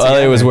wear whites?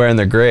 Well, LA was wearing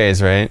their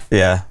grays, right?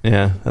 Yeah.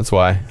 Yeah, that's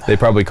why. They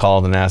probably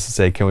called and asked to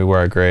say, can we wear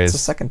our grays? It's the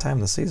second time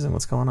this season.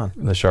 What's going on?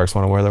 The Sharks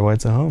want to wear their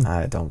whites at home.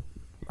 I don't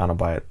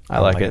buy it. I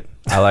like it.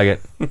 I like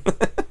it.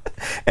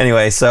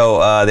 Anyway, so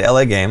the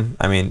LA game,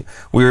 I mean,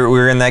 we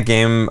were in that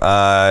game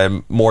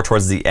more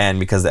towards the end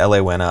because the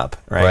LA went up,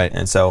 right?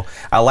 And so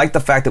I like the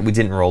fact that we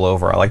didn't roll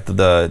over. I like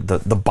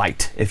the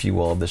bite, if you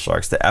will, of the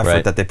Sharks, the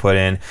effort that they put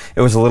in.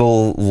 It was a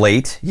little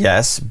late,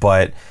 yes,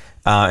 but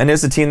and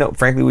it's a team that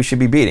frankly we should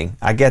be beating.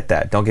 I get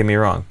that. Don't get me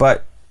wrong,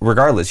 but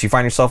regardless, you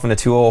find yourself in a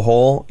 2-0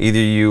 hole. Either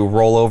you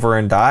roll over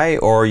and die,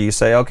 or you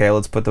say, okay,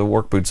 let's put the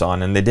work boots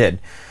on, and they did.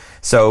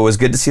 So it was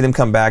good to see them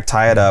come back,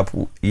 tie it up.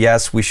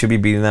 Yes, we should be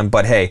beating them,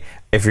 but hey,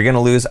 if you're going to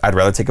lose, I'd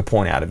rather take a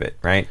point out of it,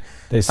 right?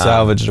 They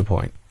salvaged a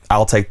point.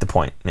 I'll take the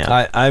point.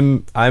 Yeah.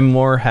 I'm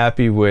more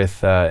happy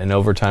with an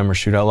overtime or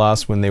shootout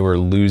loss when they were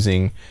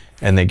losing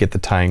and they get the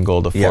tying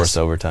goal to force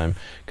overtime,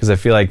 because I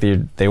feel like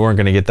they weren't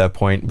going to get that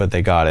point, but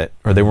they got it,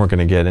 or they weren't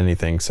going to get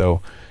anything.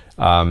 So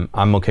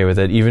I'm okay with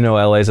it. Even though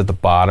LA's at the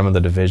bottom of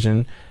the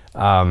division,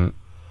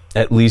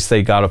 at least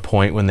they got a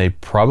point when they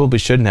probably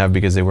shouldn't have,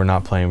 because they were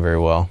not playing very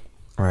well.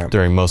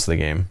 During most of the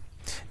game.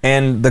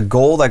 And the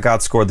goal that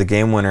got scored, the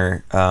game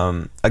winner,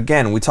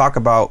 again, we talk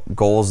about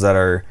goals that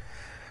are,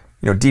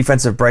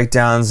 defensive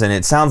breakdowns, and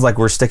it sounds like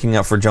we're sticking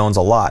up for Jones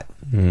a lot.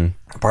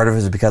 Part of it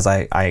is because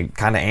I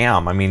kind of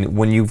am. I mean,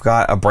 when you've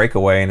got a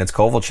breakaway and it's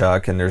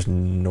Kovalchuk and there's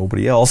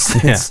nobody else,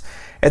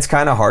 it's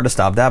kind of hard to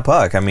stop that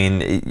puck. I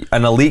mean,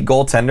 an elite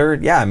goaltender,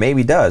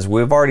 maybe does.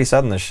 We've already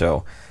said on this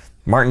show,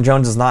 Martin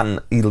Jones is not an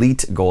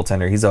elite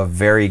goaltender. He's a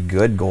very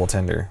good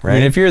goaltender, right? I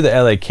mean, if you're the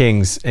LA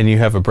Kings and you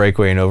have a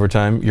breakaway in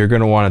overtime, you're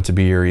going to want it to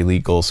be your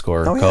elite goal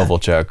scorer,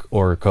 Kovalchuk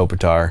or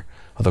Kopitar,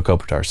 although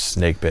Kopitar's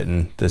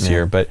snake-bitten this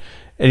year. But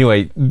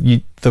anyway,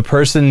 the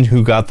person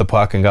who got the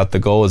puck and got the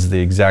goal is the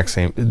exact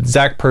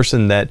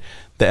person that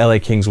the LA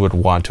Kings would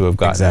want to have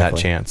gotten that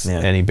chance,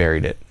 and he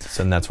buried it.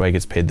 So and that's why he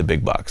gets paid the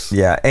big bucks.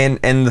 Yeah,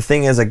 and the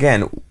thing is,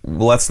 again,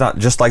 let's not,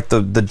 just like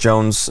the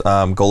Jones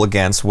goal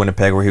against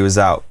Winnipeg where he was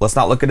out, let's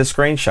not look at a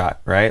screenshot,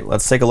 right?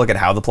 Let's take a look at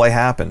how the play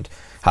happened.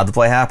 How'd the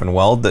play happen?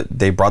 Well,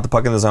 they brought the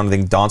puck in the zone. I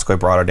think Donskoy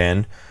brought it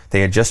in.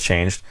 They had just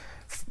changed.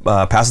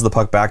 Passes the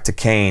puck back to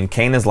Kane.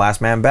 Kane is last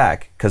man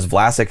back because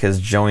Vlasic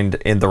has joined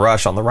in the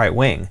rush on the right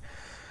wing.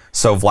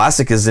 So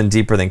Vlasic is in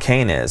deeper than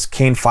Kane is.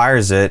 Kane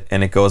fires it,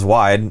 and it goes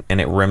wide, and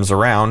it rims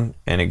around,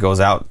 and it goes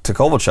out to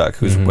Kovalchuk,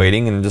 who's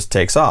waiting and just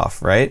takes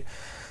off, right?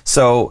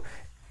 So,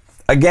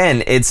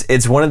 again,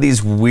 it's one of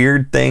these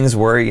weird things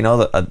where,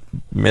 a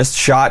missed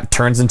shot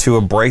turns into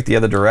a break the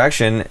other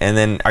direction, and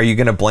then are you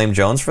going to blame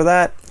Jones for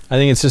that? I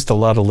think it's just a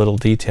lot of little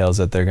details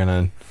that they're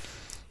going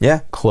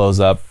to close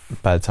up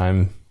by the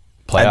time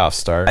playoffs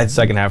start,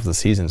 second half of the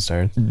season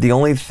starts. The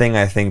only thing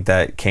I think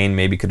that Kane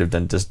maybe could have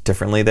done just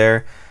differently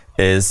there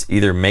is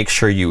either make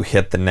sure you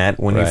hit the net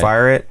when you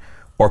fire it,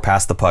 or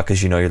pass the puck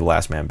because you're the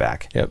last man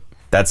back. Yep.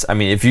 That's, I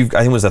mean, I think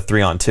it was a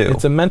 3-on-2.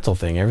 It's a mental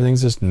thing.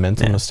 Everything's just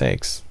mental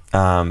mistakes.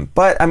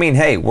 But I mean,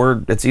 hey,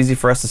 it's easy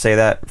for us to say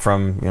that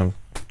from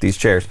these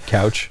chairs.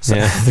 Couch. So,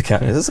 the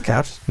couch. Is this a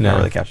couch? No, not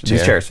really a couch.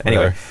 These chairs.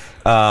 Anyway,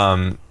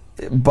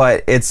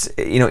 but it's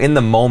in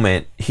the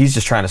moment he's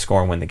just trying to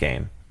score and win the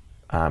game.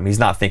 He's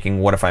not thinking,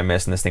 what if I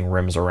miss and this thing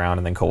rims around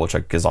and then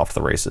Kovalchuk is off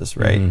the races,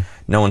 right?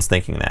 No one's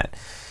thinking that.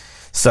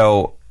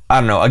 So I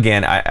don't know.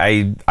 Again,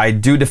 I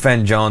do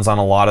defend Jones on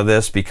a lot of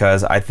this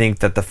because I think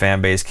that the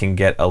fan base can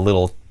get a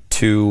little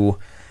too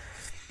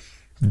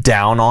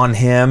down on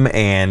him,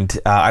 and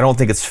I don't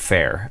think it's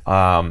fair.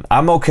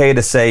 I'm okay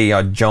to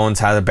say Jones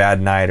had a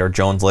bad night, or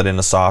Jones let in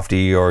a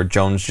softie, or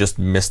Jones just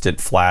missed it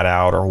flat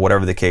out, or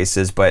whatever the case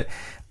is, but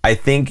I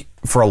think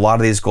for a lot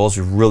of these goals,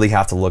 you really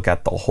have to look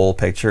at the whole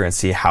picture and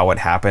see how it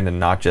happened, and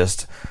not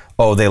just,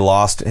 oh, they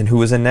lost, and who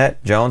was in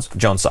net? Jones?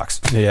 Jones sucks.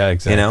 Yeah,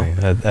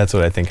 exactly. That's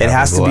what I think. It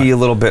has to be a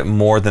little bit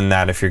more than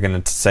that if you're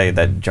going to say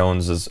that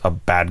Jones is a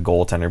bad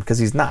goaltender, because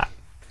he's not.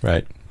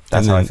 Right.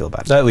 That's how I feel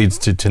about it. That leads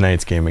to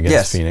tonight's game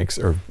against Phoenix,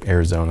 or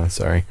Arizona,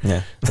 sorry.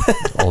 Yeah.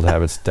 Old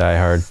habits die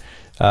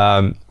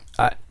hard.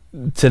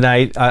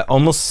 tonight,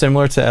 almost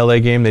similar to LA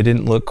game, they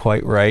didn't look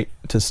quite right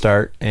to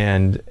start,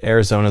 and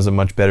Arizona's a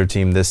much better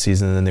team this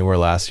season than they were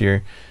last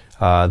year.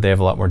 They have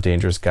a lot more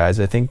dangerous guys,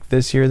 I think,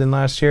 this year than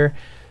last year.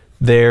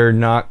 They're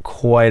not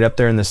quite up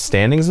there in the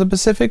standings of the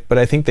Pacific, but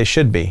I think they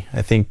should be.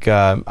 I think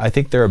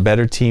they're a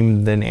better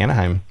team than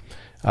Anaheim.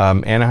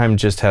 Anaheim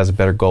just has a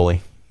better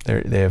goalie.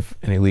 They have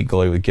an elite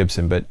goalie with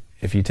Gibson, but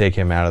if you take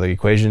him out of the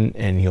equation,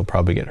 and he'll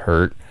probably get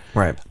hurt,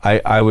 right?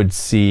 I would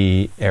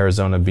see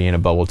Arizona being a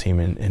bubble team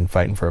and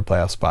fighting for a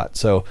playoff spot.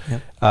 So,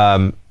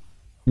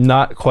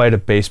 not quite a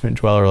basement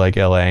dweller like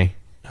LA.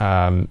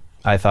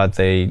 I thought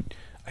they,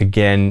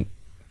 again,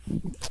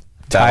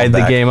 tied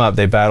the game up.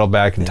 They battled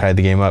back and tied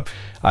the game up.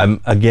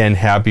 I'm, again,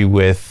 happy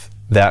with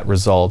that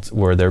result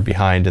where they're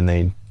behind and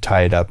they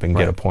tie it up and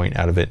get a point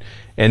out of it.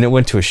 And it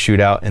went to a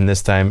shootout, and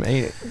this time,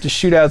 the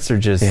shootouts are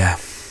just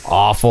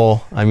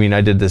awful. I mean,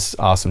 I did this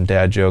awesome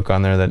dad joke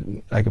on there that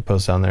I could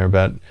post on there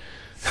about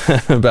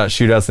about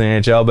shootouts in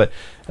the NHL, but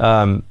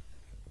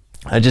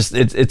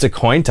it's a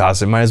coin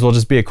toss. It might as well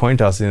just be a coin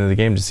toss at the end of the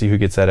game to see who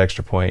gets that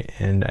extra point,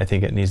 and I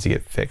think it needs to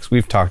get fixed.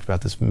 We've talked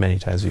about this many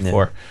times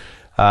before.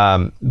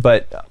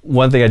 But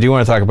one thing I do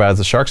want to talk about is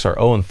the Sharks are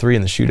 0-3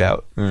 in the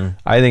shootout.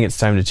 I think it's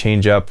time to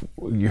change up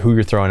who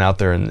you're throwing out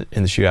there in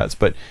the shootouts.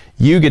 But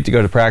you get to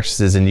go to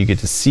practices and you get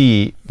to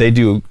see they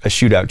do a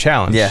shootout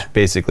challenge,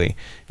 basically.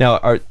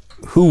 Now,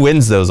 who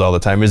wins those all the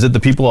time? Is it the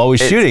people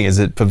always shooting? Is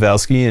it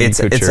Pavelski and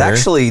Couture? It's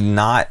actually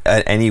not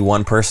any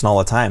one person all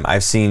the time.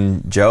 I've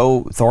seen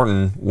Joe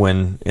Thornton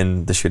win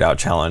in the shootout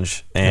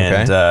challenge,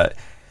 and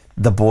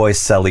the boys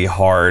selly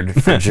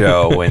hard for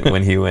Joe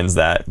when he wins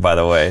that, by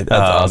the way. That's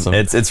awesome.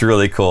 It's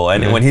really cool.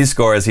 And when he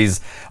scores,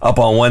 he's up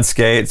on one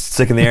skate,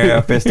 sticking the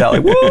air, fist out,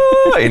 like,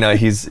 woo! You know,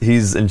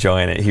 he's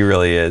enjoying it. He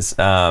really is.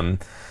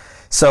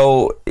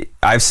 So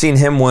I've seen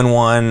him win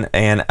one,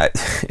 and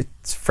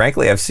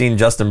frankly, I've seen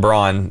Justin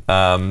Braun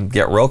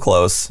get real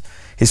close.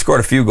 He scored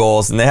a few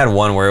goals, and they had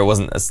one where it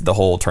wasn't the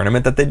whole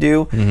tournament that they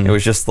do. It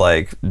was just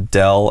like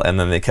Dell, and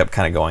then they kept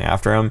kind of going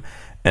after him.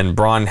 And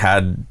Braun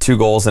had 2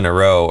 goals in a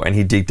row, and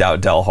he deked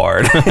out Dell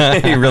hard.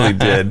 He really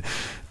did.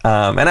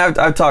 And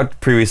I've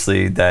talked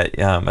previously that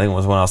I think it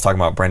was when I was talking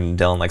about Brendan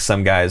Dillon. Like,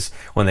 some guys,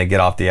 when they get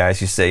off the ice,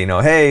 you say,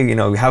 hey,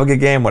 have a good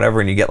game, whatever,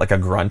 and you get like a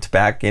grunt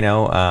back,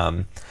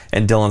 and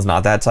Dillon's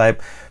not that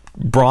type.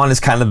 Braun is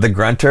kind of the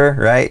grunter,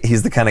 right?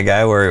 He's the kind of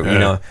guy where,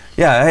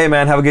 hey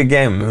man, have a good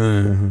game,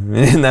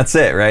 and that's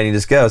it, right? And he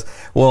just goes.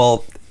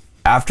 Well,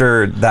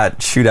 after that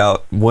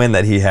shootout win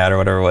that he had or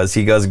whatever it was,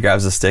 he goes and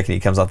grabs a stick and he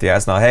comes off the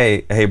ice. Now,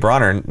 hey,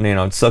 Bronner,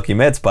 silky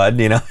mitts, bud,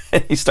 and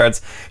he's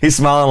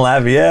smiling and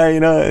laughing.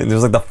 It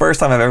was like the first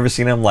time I've ever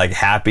seen him like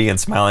happy and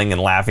smiling and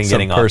laughing,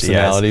 getting off the ice.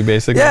 Personality,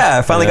 basically. Yeah,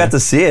 I finally got to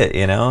see it.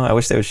 I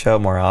wish they would show it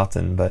more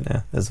often, but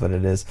that's what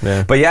it is.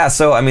 Yeah. But yeah,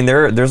 so I mean,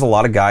 there's a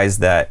lot of guys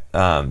that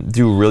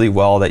do really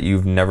well that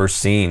you've never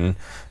seen,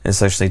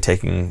 essentially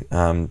taking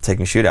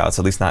shootouts,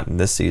 at least not in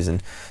this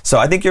season. So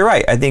I think you're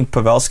right. I think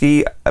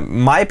Pavelski,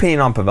 my opinion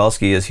on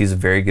Pavelski is he's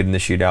very good in the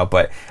shootout,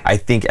 but I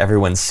think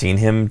everyone's seen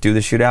him do the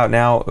shootout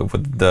now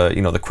with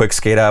the quick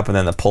skate up and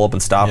then the pull up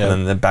and stop and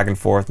then the back and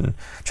forth and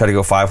try to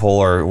go 5-hole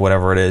or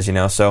whatever it is,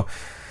 So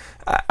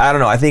I don't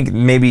know. I think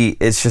maybe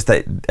it's just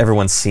that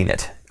everyone's seen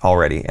it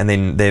already, and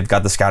then they've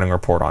got the scouting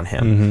report on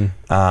him.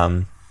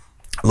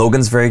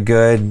 Logan's very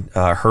good.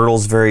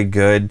 Hurdle's very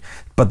good.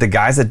 But the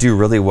guys that do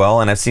really well,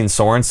 and I've seen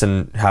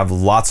Sorensen have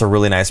lots of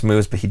really nice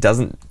moves, but he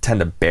doesn't tend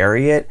to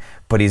bury it,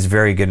 but he's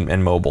very good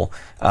and mobile.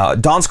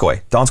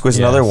 Donskoy's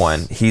another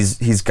one.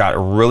 He's got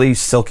really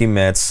silky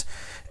mitts,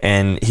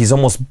 and he's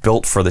almost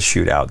built for the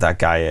shootout, that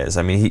guy is.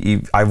 I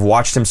mean, I've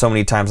watched him so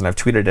many times, and I've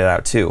tweeted it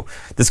out too.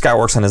 This guy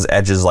works on his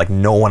edges like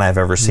no one I've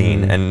ever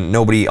seen, and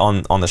nobody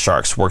on the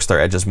Sharks works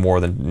their edges more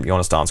than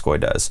Jonas Donskoy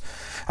does.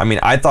 I mean,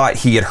 I thought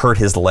he had hurt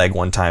his leg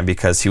one time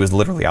because he was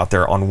literally out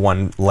there on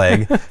one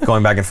leg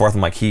going back and forth.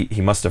 I'm like, he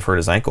must have hurt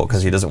his ankle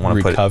because he doesn't want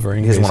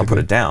to put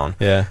it down.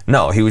 Yeah.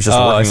 No, he was just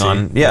working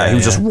on. He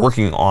was just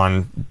working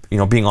on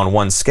being on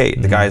one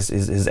skate. The guy's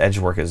his edge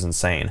work is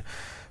insane.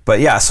 But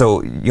yeah,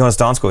 so Jonas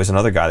Donskoy is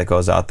another guy that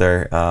goes out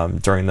there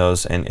during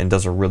those and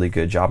does a really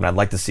good job, and I'd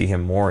like to see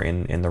him more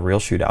in the real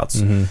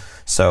shootouts.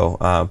 So,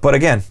 but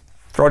again,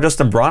 throw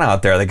Justin Braun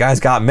out there. The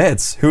guy's got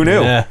mitts. Who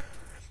knew? Yeah.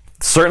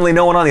 Certainly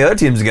no one on the other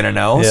team's going to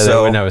know. Yeah, so they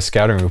wouldn't have a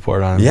scouting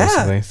report on him,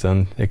 basically,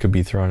 so it could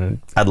be thrown in.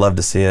 I'd love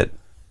to see it.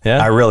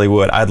 Yeah? I really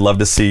would. I'd love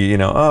to see,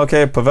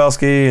 okay,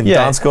 Pavelski and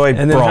Donskoy,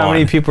 and then Braun. How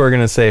many people are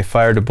going to say,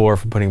 fire DeBoer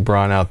for putting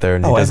Braun out there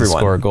and he doesn't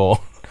score a goal?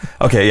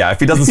 Okay, yeah, if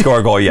he doesn't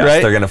score a goal, yes,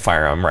 right? They're going to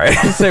fire him, right?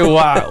 Say,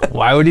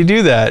 why would he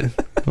do that?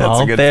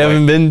 Well, they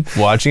haven't been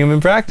watching him in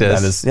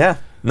practice. That is,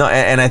 no,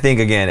 and I think,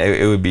 again,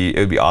 it would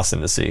be awesome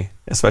to see,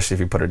 especially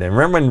if he put it in.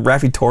 Remember when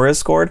Rafi Torres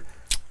scored?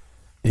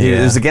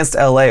 It was against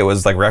LA. It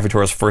was like Rafi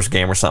Torres' first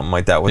game or something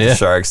like that with the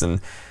Sharks, and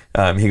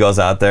he goes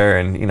out there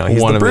and he's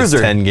one the bruiser.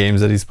 Of his 10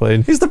 games that he's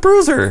played. He's the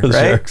bruiser, right?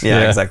 Sharks,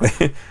 yeah,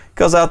 exactly.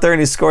 Goes out there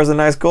and he scores a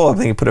nice goal. I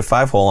think he put a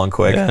 5-hole on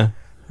quick. Yeah.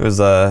 It was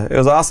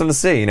awesome to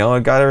see.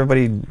 It got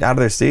everybody out of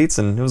their seats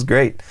and it was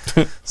great.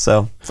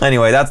 So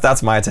anyway,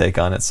 that's my take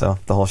on it. So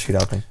the whole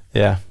shootout thing.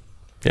 Yeah,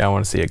 I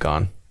want to see it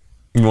gone.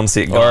 You want to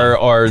see it gone.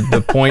 Or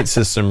the point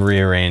system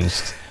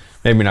rearranged.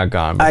 Maybe not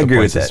gone, but I agree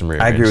with system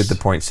that. I agree with the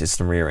point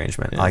system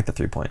rearrangement. I like the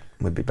 3-point.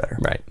 Would be better.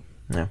 Right.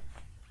 Yeah.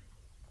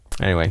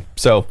 Anyway,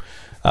 so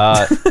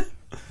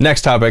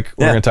next topic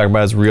we're going to talk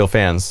about is real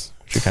fans,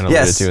 which you kind of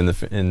alluded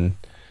to in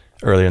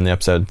earlier in the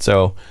episode.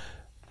 So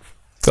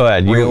go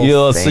ahead.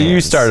 So you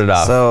started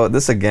off. So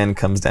this again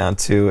comes down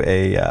to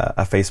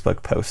a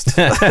Facebook post.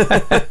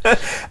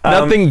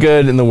 Nothing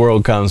good in the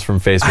world comes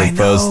from Facebook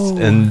posts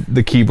and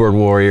the keyboard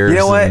warriors. You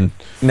know what?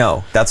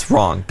 No, that's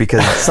wrong,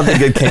 because something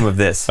good came of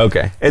this.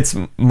 Okay. It's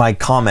my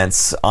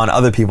comments on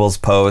other people's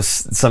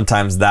posts.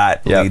 Sometimes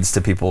that leads to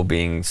people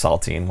being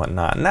salty and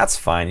whatnot, and that's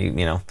fine.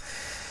 You know.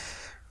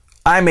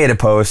 I made a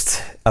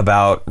post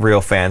about real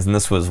fans, and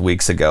this was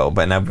weeks ago,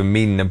 and I've been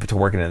meaning to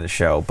work into the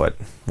show, but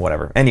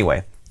whatever.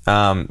 Anyway.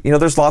 You know,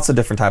 there's lots of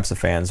different types of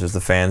fans. There's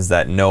the fans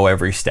that know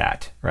every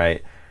stat,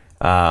 right?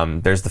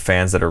 There's the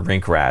fans that are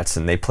rink rats,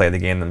 and they play the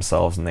game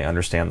themselves, and they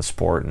understand the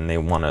sport, and they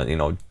want to, you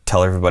know,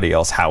 tell everybody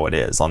else how it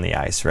is on the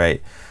ice,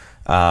 right?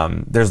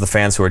 There's the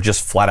fans who are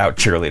just flat out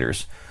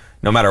cheerleaders.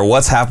 No matter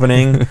what's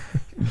happening,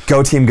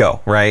 go team go,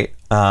 right?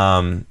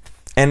 And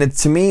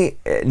to me,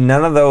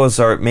 none of those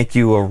make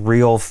you a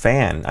real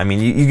fan. I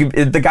mean,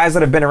 the guys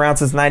that have been around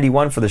since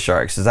 '91 for the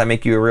Sharks, does that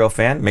make you a real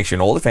fan? Makes you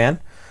an older fan.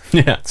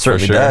 Yeah,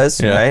 certainly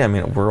does, right? I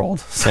mean, we're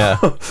old. So.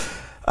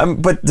 Yeah.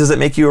 But does it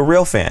make you a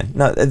real fan?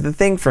 No, the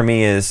thing for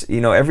me is,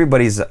 you know,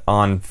 everybody's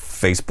on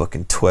Facebook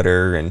and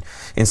Twitter and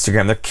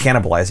Instagram. They're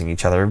cannibalizing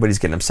each other. Everybody's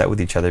getting upset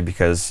with each other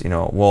because, you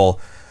know, well,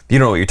 you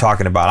don't know what you're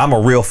talking about. I'm a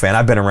real fan.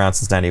 I've been around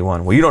since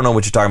 '91. Well, you don't know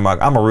what you're talking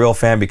about. I'm a real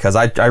fan because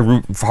I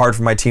root hard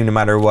for my team no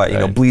matter what. You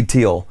know, bleed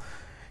teal.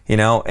 You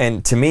know,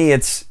 and to me,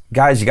 it's,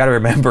 guys, you got to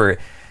remember,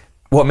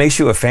 what makes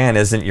you a fan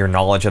isn't your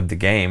knowledge of the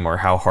game or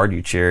how hard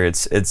you cheer.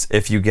 It's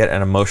if you get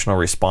an emotional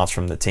response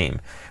from the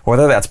team,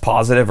 whether that's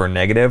positive or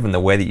negative, and the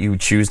way that you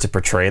choose to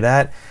portray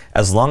that.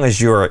 As long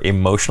as you're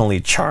emotionally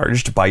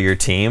charged by your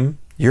team,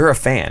 you're a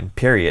fan.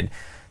 Period.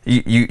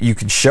 You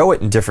can show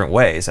it in different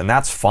ways, and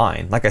that's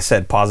fine. Like I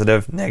said,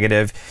 positive,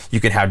 negative.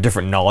 You can have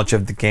different knowledge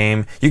of the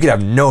game. You could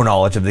have no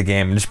knowledge of the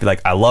game and just be like,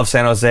 I love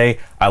San Jose.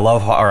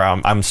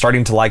 I'm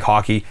starting to like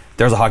hockey.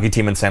 There's a hockey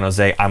team in San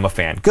Jose. I'm a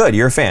fan. Good,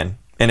 you're a fan.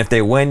 And if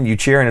they win, you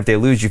cheer, and if they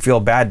lose, you feel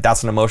bad.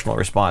 That's an emotional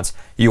response.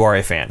 You are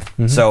a fan.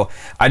 Mm-hmm. So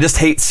I just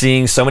hate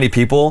seeing so many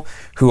people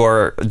who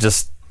are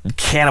just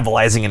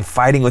cannibalizing and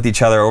fighting with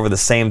each other over the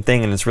same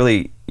thing, and it's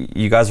really,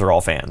 you guys are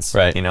all fans,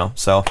 right? You know.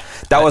 So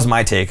that was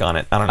my take on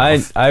it. I don't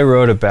know. I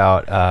wrote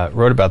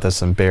about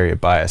this on Barrier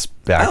Bias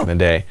back in the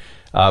day,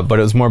 but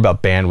it was more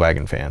about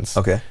bandwagon fans.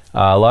 Okay.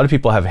 A lot of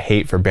people have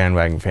hate for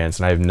bandwagon fans,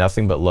 and I have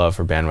nothing but love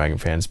for bandwagon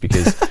fans,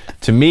 because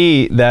to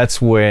me,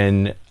 that's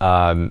when.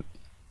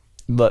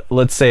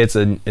 Let's say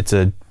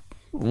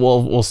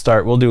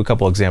we'll do a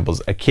couple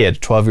examples. A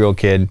kid, 12-year-old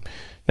kid,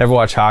 never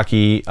watched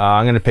hockey.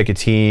 I'm going to pick a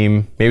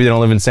team. Maybe they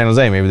don't live in San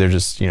Jose. Maybe they're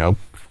just, you know,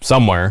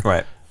 somewhere.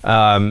 Right.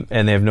 And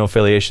they have no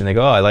affiliation. They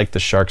go, oh, I like the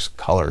Sharks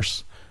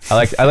colors. I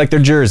like their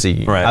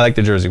jersey. Right. I like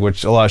the jersey,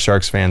 which a lot of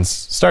Sharks fans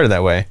started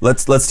that way.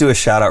 Let's do a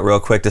shout out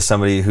real quick to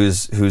somebody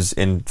who's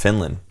in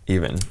Finland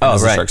even. Oh,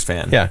 as right. a Sharks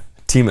fan. Yeah.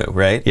 Timu,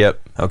 right? Yep.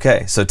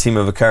 Okay, so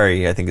Timu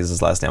Vakari, I think is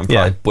his last name. I'm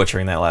probably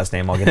butchering that last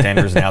name. I'll get Dan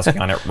Ruzanowski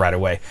on it right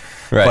away.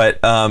 Right.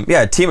 But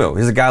yeah, Timu,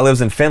 he's a guy who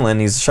lives in Finland.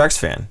 He's a Sharks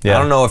fan. Yeah. I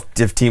don't know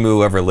if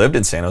Timu ever lived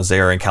in San Jose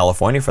or in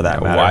California for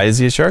that matter. Why is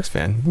he a Sharks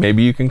fan?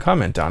 Maybe you can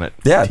comment on it.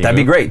 Yeah, Timu. that'd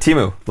be great.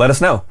 Timu, let us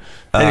know.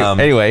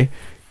 Anyway,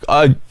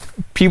 a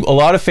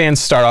lot of fans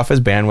start off as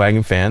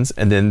bandwagon fans,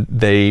 and then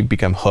they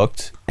become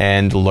hooked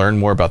and learn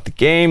more about the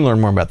game,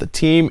 learn more about the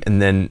team,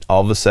 and then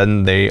all of a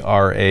sudden they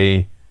are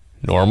a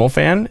normal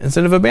fan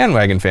instead of a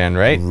bandwagon fan,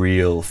 right?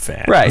 Real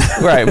fan. Right.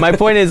 My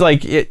point is, like,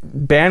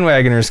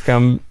 bandwagoners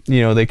come, you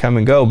know, they come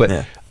and go,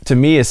 but to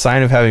me, a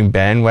sign of having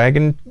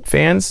bandwagon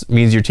fans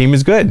means your team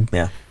is good.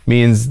 Yeah.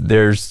 Means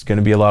there's going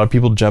to be a lot of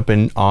people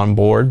jumping on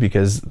board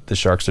because the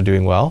Sharks are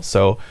doing well.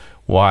 So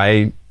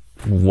why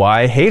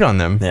hate on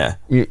them? Yeah.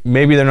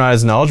 Maybe they're not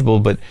as knowledgeable,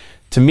 but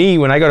to me,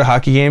 when I go to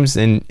hockey games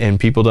and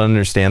people don't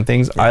understand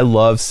things, I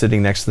love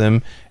sitting next to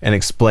them and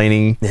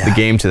explaining the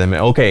game to them.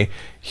 Okay,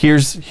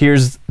 here's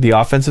the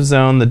offensive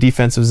zone, the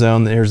defensive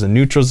zone, there's a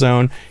neutral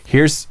zone,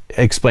 here's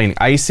explaining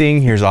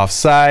icing, here's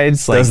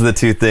offsides. Like, those are the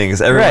two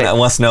things. Everyone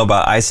wants to know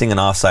about icing and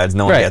offsides.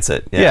 No one gets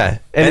it. Yeah.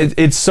 And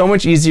it's so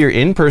much easier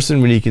in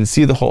person when you can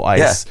see the whole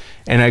ice.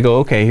 Yeah. And I go,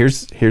 okay,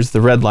 here's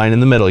the red line in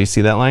the middle. You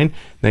see that line?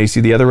 Now you see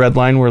the other red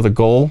line where the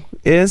goal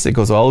is. It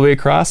goes all the way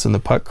across, and the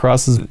puck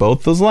crosses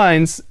both those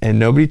lines, and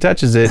nobody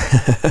touches it.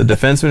 The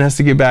defenseman has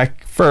to get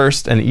back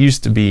first, and it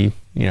used to be,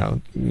 you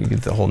know, you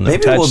get the whole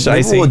no-touch icing.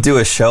 Maybe we'll do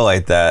a show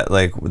like that,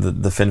 like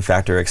the Fin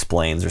Factor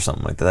Explains or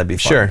something like that. That'd be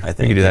fun. Sure. I think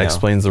we can do that.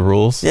 Explains the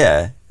rules.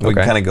 Yeah. We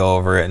can kind of go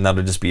over it, and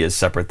that'll just be a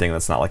separate thing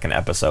that's not like an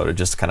episode. It's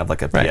just kind of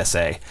like a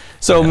PSA.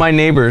 So my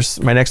next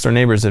door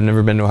neighbors have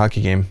never been to a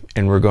hockey game,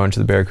 and we're going to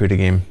the Barracuda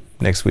game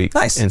next week.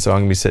 Nice. And so I'm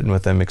going to be sitting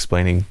with them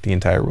explaining the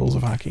entire rules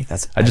of hockey.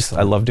 That's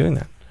I love doing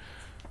that.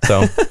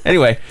 So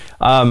anyway,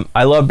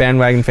 I love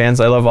bandwagon fans.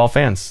 I love all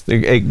fans.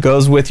 It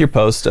goes with your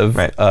post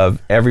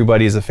of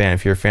everybody is a fan.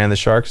 If you're a fan of the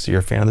Sharks, you're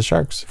a fan of the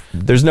Sharks.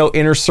 There's no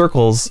inner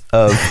circles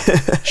of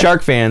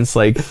Shark fans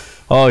like,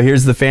 oh,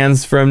 here's the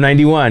fans from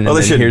 91. Well,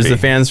 and then here's the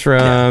fans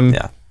from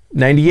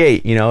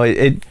 98. You know,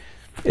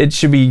 it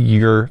should be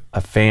you're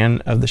a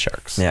fan of the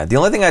Sharks. Yeah. The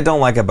only thing I don't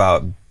like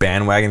about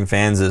bandwagon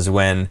fans is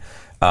when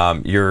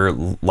you're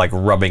like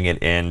rubbing it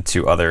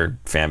into other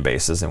fan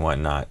bases and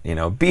whatnot. You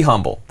know, be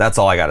humble. That's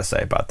all I got to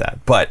say about that.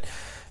 But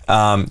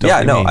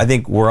I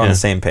think we're on the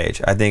same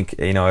page. I think,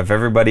 you know, if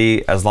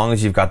everybody, as long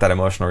as you've got that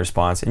emotional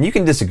response, and you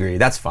can disagree,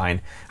 that's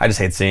fine. I just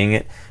hate seeing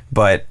it.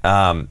 But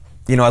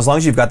you know, as long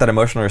as you've got that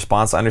emotional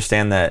response,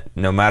 understand that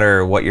no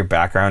matter what your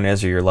background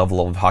is or your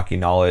level of hockey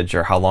knowledge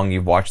or how long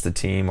you've watched the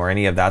team or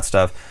any of that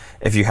stuff,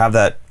 if you have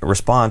that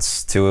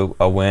response to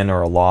a win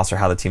or a loss or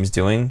how the team's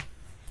doing,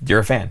 you're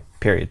a fan,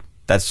 period.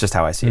 That's just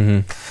how I see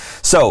it.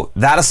 So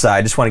that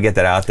aside, just want to get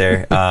that out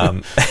there.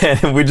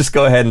 And we just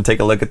go ahead and take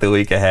a look at the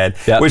week ahead,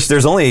 which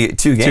there's only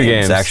two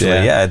games actually.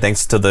 Yeah,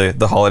 thanks to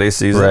the holiday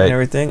season and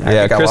everything.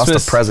 I think I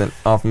lost a present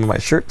off of my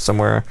shirt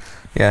somewhere.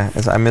 Yeah,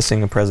 I'm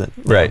missing a present.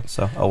 Right.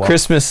 So, oh well.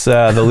 Christmas,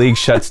 the league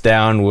shuts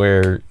down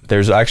where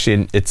there's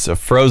actually, it's a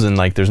frozen,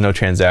 like there's no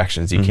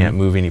transactions. You can't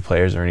move any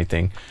players or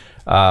anything.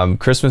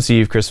 Christmas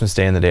Eve, Christmas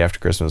Day, and the day after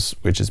Christmas,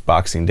 which is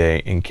Boxing Day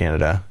in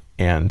Canada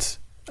and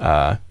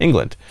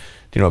England.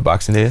 Do you know what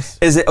Boxing Day is?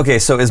 Is it okay?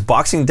 So is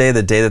Boxing Day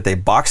the day that they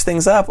box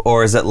things up,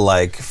 or is it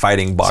like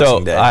fighting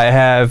Boxing Day? So I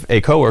have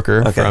a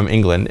coworker from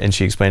England, and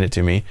she explained it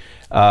to me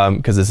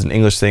because it's an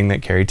English thing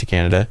that carried to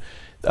Canada.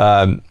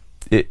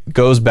 It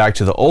goes back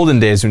to the olden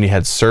days when you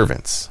had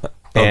servants,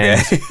 and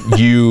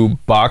you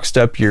boxed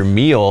up your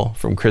meal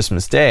from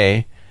Christmas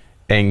Day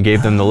and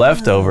gave them the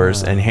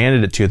leftovers and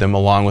handed it to them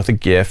along with a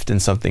gift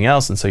and something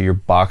else. And so you're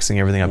boxing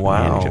everything up and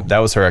handing it to them. That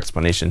was her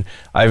explanation.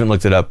 I haven't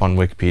looked it up on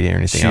Wikipedia or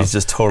anything else. She's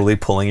just totally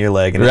pulling your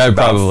leg, and it's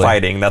about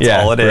fighting. That's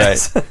all it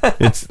is. Right.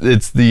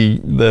 It's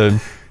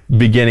the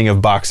beginning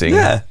of boxing,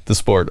 the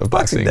sport of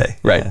boxing. Day.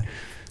 Right. Yeah.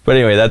 But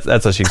anyway,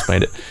 that's how she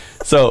explained it.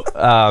 So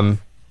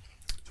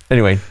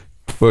anyway,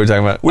 what were we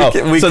talking about?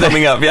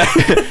 Coming up,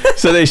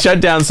 So they shut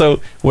down. So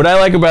what I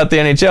like about the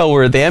NHL,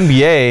 where the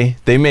NBA,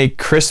 they make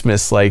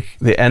Christmas like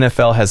the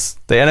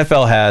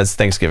NFL has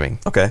Thanksgiving.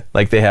 Okay.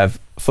 Like they have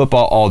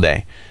football all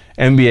day.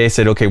 NBA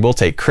said, okay, we'll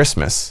take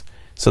Christmas.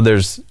 So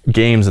there's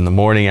games in the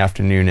morning,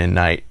 afternoon, and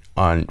night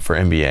for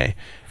NBA.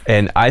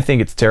 And I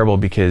think it's terrible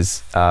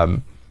because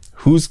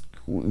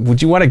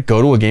would you want to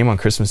go to a game on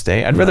Christmas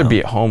Day? I'd rather be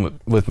at home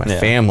with my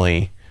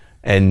family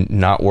and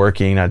not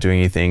working, not doing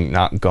anything,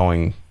 not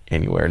going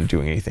anywhere and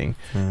doing anything.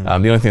 The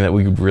only thing that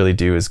we could really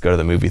do is go to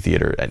the movie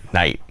theater at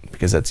night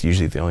because that's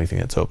usually the only thing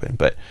that's open.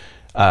 But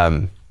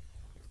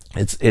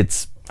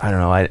it's I don't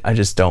know.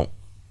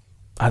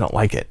 I don't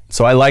like it.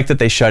 So I like that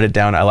they shut it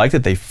down. I like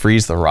that they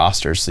freeze the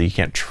roster so you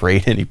can't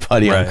trade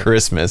anybody on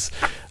Christmas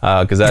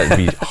because that would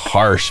be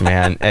harsh,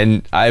 man.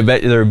 And I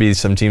bet there would be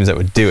some teams that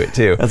would do it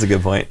too. That's a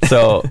good point.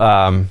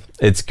 So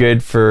it's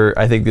good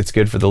I think it's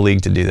good for the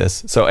league to do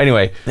this. So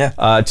anyway,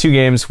 2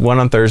 games, one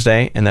on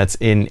Thursday, and that's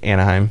in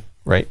Anaheim.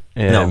 Right?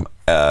 Anaheim's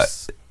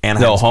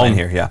home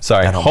here. Yeah.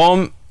 Sorry.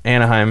 Home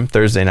Anaheim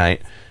Thursday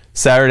night.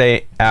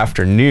 Saturday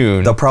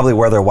afternoon. They'll probably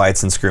wear their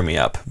whites and screw me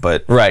up,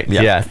 but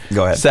yeah.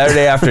 Go ahead.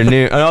 Saturday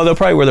afternoon. Oh, they'll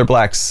probably wear their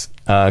blacks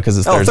because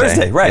it's Thursday.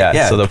 Thursday, right?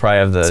 Yeah. So they'll probably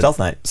have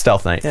the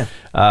stealth night.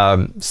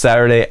 Yeah.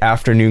 Saturday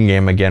afternoon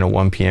game, again a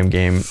 1 p.m.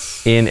 game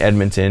in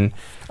Edmonton.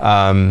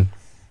 Well,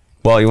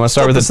 you want to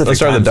start let's start with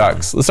the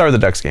Ducks. Let's start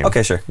with the Ducks game.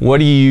 Okay, sure. What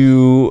are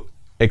you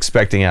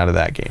expecting out of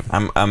that game?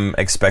 I'm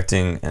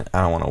expecting,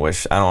 I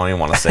don't even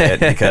want to say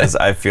it because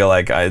I feel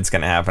like it's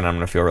going to happen. I'm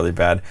going to feel really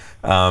bad.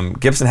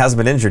 Gibson hasn't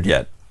been injured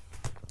yet.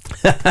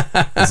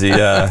 Is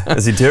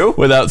he due?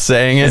 Without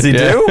saying it. Is he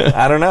due?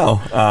 I don't know.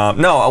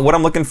 No, what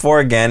I'm looking for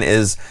again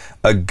is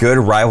a good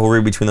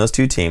rivalry between those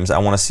two teams. I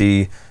want to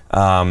see,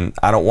 I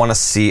don't want to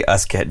see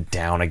us get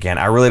down again.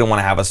 I really don't want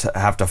to have us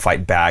have to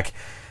fight back.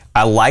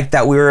 I like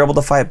that we were able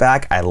to fight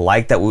back. I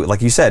like that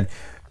like you said,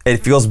 it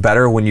feels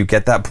better when you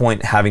get that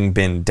point having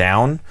been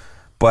down,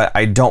 but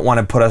I don't want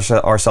to put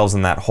ourselves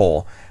in that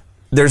hole.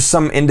 There's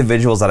some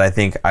individuals that I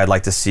think I'd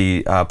like to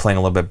see playing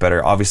a little bit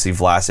better. Obviously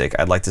Vlasic,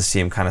 I'd like to see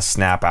him kind of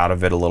snap out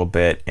of it a little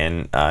bit,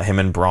 and him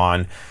and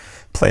Braun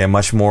play a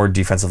much more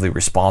defensively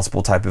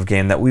responsible type of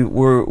game that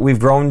we've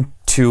grown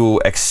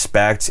to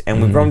expect,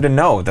 and we've grown to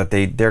know that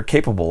they're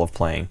capable of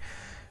playing.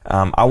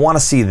 I want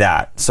to see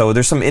that. So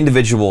there's some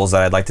individuals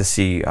that I'd like to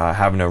see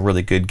having a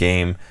really good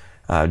game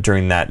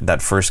during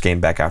that first game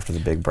back after the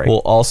big break. We'll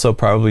also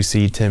probably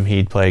see Tim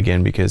Heed play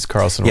again because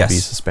Karlsson will be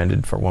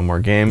suspended for one more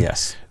game.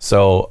 Yes.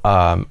 So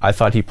I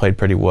thought he played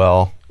pretty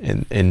well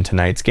in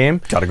tonight's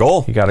game. Got a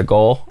goal. He got a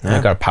goal.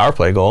 Yeah. Got a power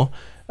play goal.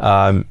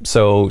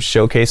 So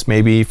showcase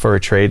maybe for a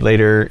trade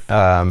later.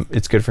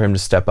 It's good for him to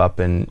step up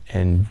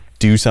and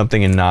do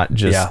something and not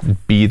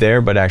just be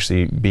there, but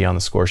actually be on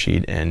the score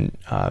sheet and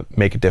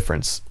make a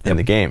difference in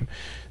the game.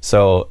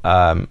 So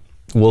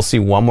we'll see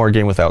one more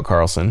game without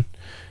Karlsson.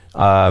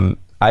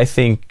 I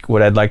think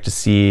what I'd like to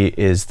see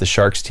is the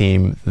Sharks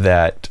team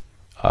that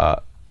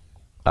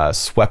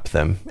swept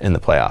them in the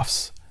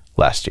playoffs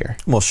last year.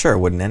 Well, sure,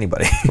 wouldn't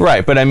anybody?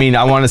 Right, but I mean,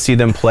 I want to see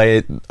them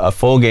play a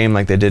full game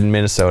like they did in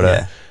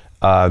Minnesota.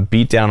 Yeah.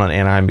 Beat down on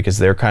Anaheim because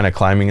they're kind of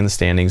climbing in the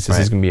standings. This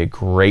is going to be a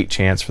great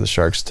chance for the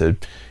Sharks to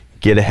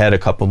get ahead a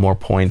couple more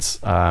points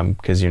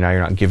because you're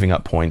not giving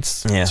up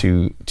points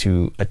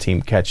to a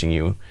team catching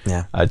you.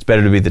 Yeah. It's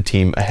better to be the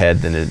team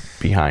ahead than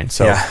behind.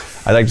 So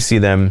I'd like to see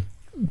them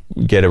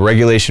get a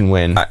regulation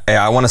win.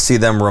 I want to see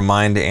them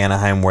remind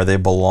Anaheim where they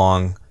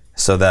belong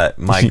so that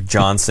Mike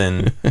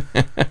Johnson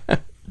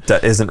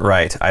isn't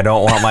right. I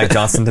don't want Mike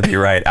Johnson to be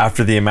right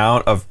after the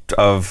amount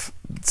of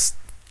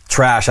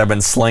trash I've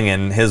been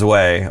slinging his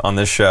way on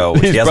this show,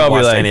 which he hasn't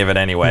watched any of it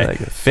anyway. Like,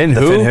 Finn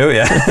who?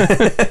 Yeah.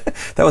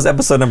 That was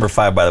episode number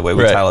 5, by the way.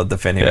 We titled the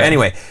Finn who. Yeah.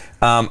 Anyway,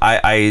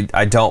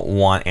 I don't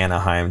want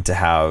Anaheim to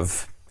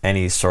have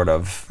any sort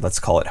of, let's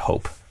call it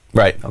hope.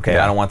 Right. Okay.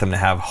 Yeah. I don't want them to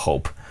have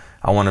hope.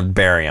 I want to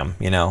bury them,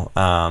 you know.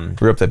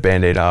 Rip that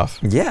Band-Aid off.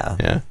 Yeah.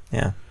 Yeah.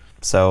 Yeah.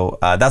 So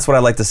that's what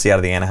I'd like to see out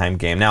of the Anaheim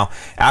game. Now,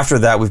 after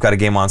that, we've got a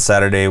game on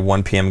Saturday,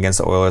 1 p.m. against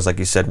the Oilers. Like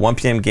you said, 1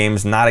 p.m.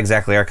 game's not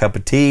exactly our cup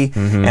of tea,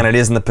 and it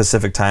is in the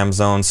Pacific time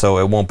zone, so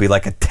it won't be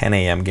like a 10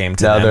 a.m. game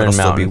to them. No, they're in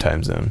Mountain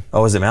time zone.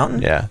 Oh, is it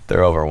Mountain? Yeah,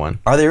 they're over 1.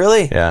 Are they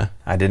really? Yeah.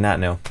 I did not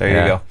know. There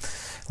you go.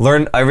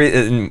 Learn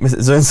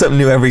something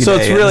new every day. So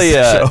it's really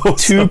a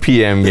 2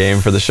 p.m.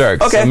 game for the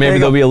Sharks. Okay, so maybe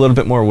they'll be a little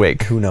bit more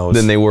awake. Who knows?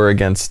 Than they were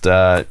against,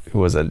 who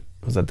was it?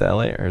 Was that the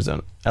LA or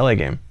Arizona? LA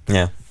game?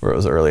 Yeah. Where it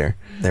was earlier.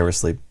 They were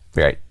asleep.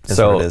 Right. That's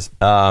so what it is.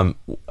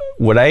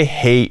 What I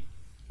hate,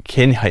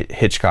 Ken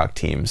Hitchcock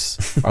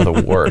teams are the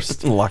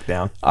worst.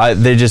 Lockdown.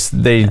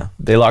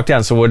 They lock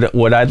down. So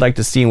what I'd like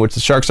to see, and what the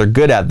Sharks are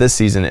good at this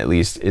season at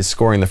least, is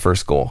scoring the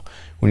first goal.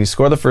 When you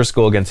score the first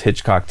goal against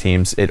Hitchcock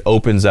teams, it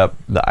opens up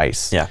the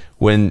ice. Yeah.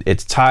 When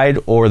it's tied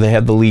or they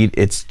have the lead,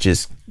 it's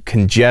just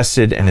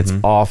congested and it's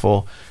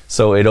awful.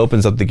 So it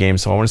opens up the game.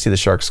 So I want to see the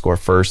Sharks score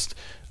first.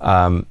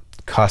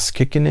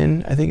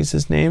 Koskinen, I think is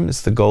his name.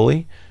 It's the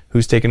goalie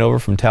who's taken over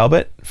from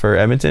Talbot for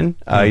Edmonton.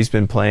 He's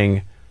been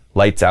playing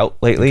lights out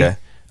lately. Okay.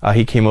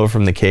 He came over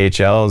from the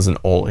KHL as an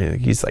old.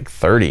 He's like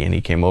 30, and he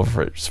came over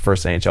for his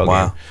first NHL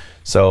game.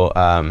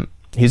 So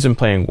he's been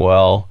playing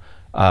well.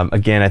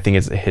 Again, I think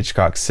it's a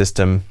Hitchcock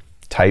system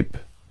type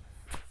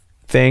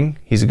thing.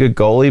 He's a good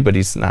goalie, but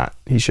he's not.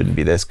 He shouldn't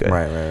be this good.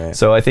 Right.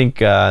 So I think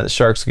the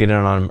Sharks will get in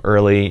on him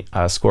early,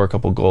 score a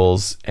couple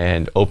goals,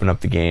 and open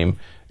up the game.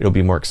 It'll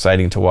be more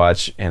exciting to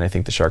watch, and I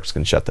think the Sharks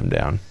can shut them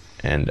down.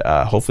 And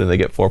hopefully they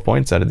get 4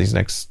 points out of these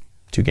next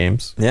 2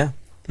 games. Yeah.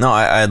 No,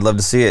 I'd love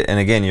to see it. And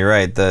again, you're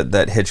right.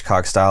 That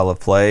Hitchcock style of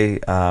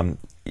play,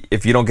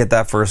 if you don't get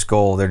that first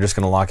goal, they're just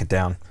going to lock it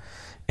down.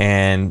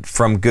 And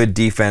from good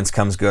defense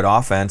comes good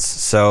offense.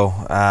 So,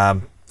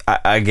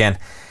 again,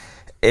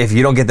 if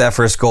you don't get that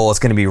first goal, it's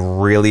going to be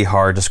really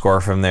hard to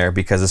score from there,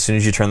 because as soon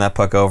as you turn that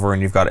puck over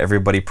and you've got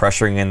everybody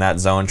pressuring in that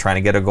zone trying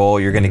to get a goal,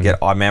 you're going to get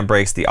odd man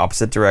breaks the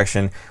opposite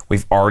direction.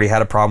 We've already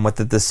had a problem with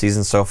it this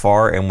season so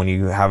far, and when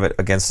you have it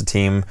against a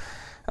team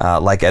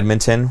like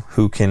Edmonton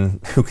who can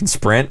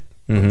sprint,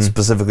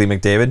 specifically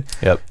McDavid,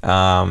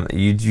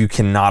 you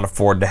cannot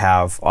afford to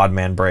have odd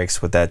man breaks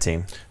with that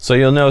team. So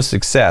you'll know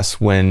success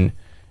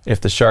if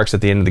the Sharks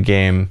at the end of the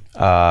game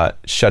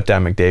shut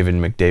down McDavid,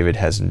 and McDavid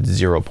has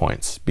 0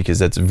 points, because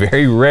that's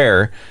very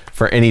rare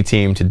for any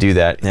team to do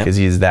that, because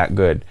he's that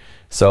good.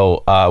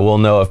 So we'll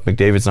know if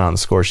McDavid's not on the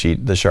score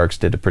sheet, the Sharks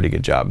did a pretty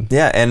good job.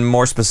 Yeah, and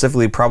more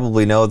specifically,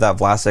 probably know that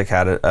Vlasic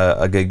had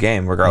a good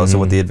game, regardless of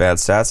what the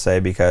advanced stats say,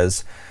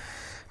 because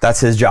that's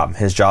his job.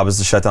 His job is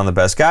to shut down the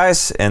best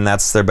guys, and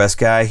that's their best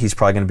guy. He's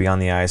probably going to be on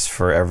the ice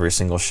for every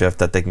single shift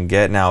that they can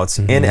get. Now, it's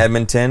in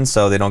Edmonton,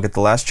 so they don't get the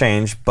last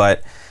change,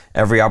 but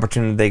every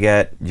opportunity they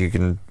get, you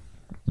can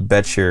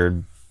bet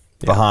your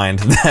behind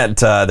that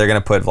they're going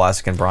to put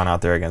Vlasic and Braun out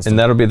there against him. And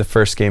that'll be the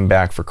first game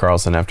back for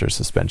Karlsson after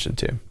suspension,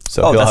 too.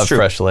 So he'll have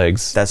fresh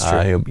legs. That's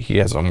true. He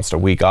has almost a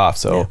week off,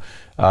 so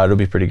it'll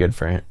be pretty good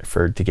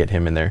to get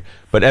him in there.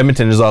 But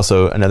Edmonton is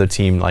also another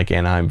team like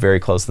Anaheim, very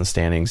close in the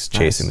standings,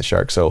 chasing the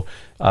Sharks. So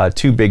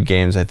 2 big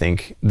games, I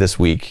think, this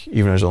week,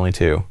 even though there's only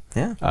 2.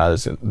 Yeah.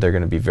 They're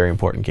going to be very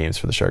important games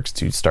for the Sharks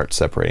to start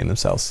separating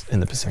themselves in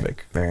the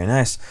Pacific. Very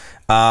nice.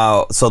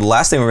 So the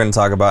last thing we're going to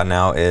talk about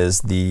now is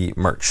the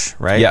merch,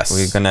 right? Yes.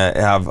 We're going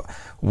to have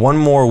one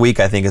more week,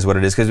 I think is what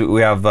it is, because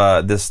we have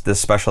this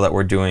special that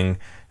we're doing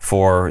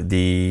for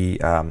the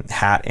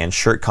hat and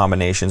shirt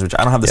combinations, which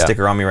I don't have the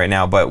sticker on me right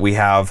now, but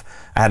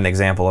I had an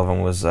example of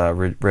them, was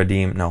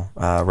Radil,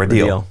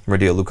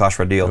 Lukasz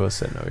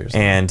Radil,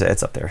 and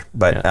it's up there.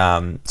 But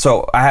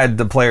so I had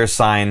the players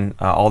sign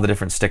all the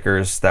different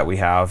stickers that we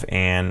have,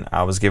 and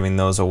I was giving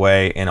those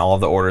away in all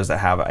of the orders that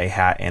have a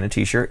hat and a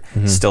t-shirt.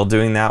 Still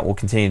doing that. We'll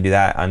continue to do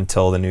that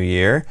until the new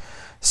year.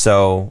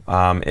 So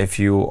if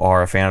you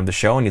are a fan of the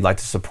show and you'd like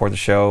to support the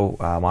show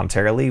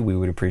monetarily, we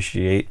would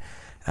appreciate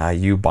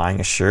you buying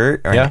a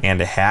shirt and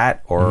a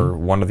hat, or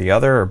one or the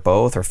other, or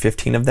both, or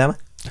 15 of them.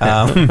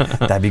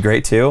 That'd be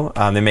great too.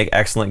 They make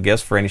excellent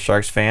gifts for any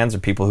Sharks fans or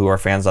people who are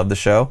fans of the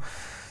show.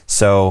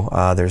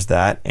 So there's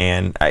that.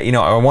 And I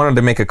wanted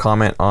to make a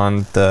comment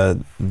on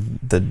the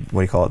what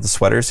do you call it, the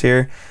sweaters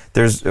here.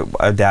 There's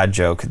a dad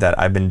joke that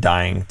I've been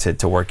dying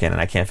to work in,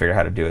 and I can't figure out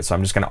how to do it. So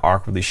I'm just going to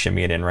awkwardly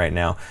shimmy it in right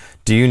now.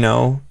 Do you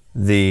know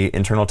the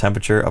internal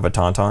temperature of a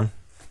tauntaun?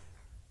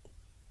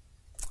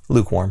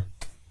 Lukewarm.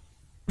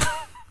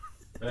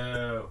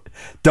 Oh.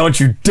 Don't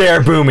you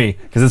dare boo me,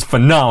 because it's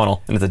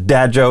phenomenal, and it's a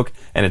dad joke,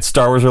 and it's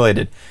Star Wars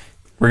related.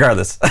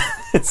 Regardless.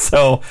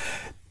 So,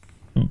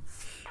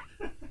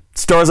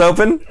 store's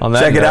open. On that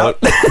Check it out.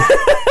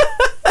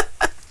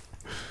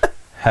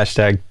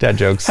 Hashtag dad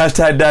jokes.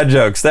 Hashtag dad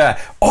jokes.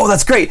 Oh,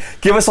 that's great.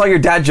 Give us all your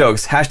dad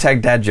jokes.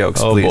 Hashtag dad jokes,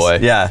 please. Oh, boy.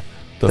 Yeah.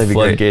 The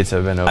floodgates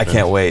have been opened. I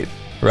can't wait.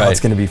 Right. Oh, it's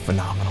going to be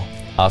phenomenal.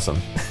 Awesome.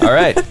 All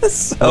right.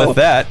 So, with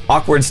that,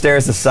 awkward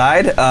stares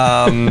aside,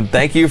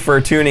 thank you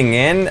for tuning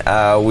in.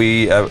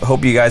 We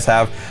hope you guys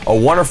have a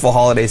wonderful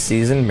holiday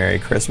season. Merry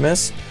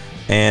Christmas.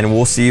 And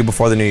we'll see you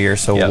before the new year.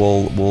 So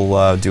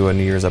we'll do a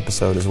New Year's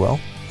episode as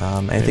well.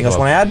 Anything else you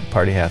want to add?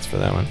 Party hats for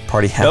that one.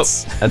 Party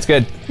hats. Nope. That's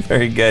good.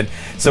 Very good.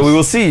 So we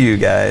will see you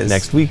guys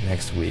next week.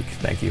 Next week.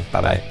 Thank you.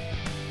 Bye-bye.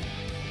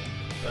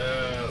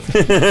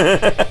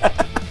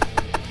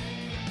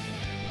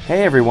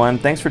 Hey everyone,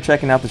 thanks for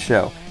checking out the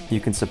show. You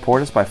can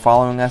support us by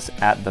following us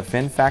at The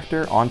Fin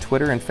Factor on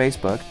Twitter and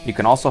Facebook. You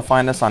can also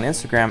find us on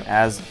Instagram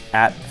as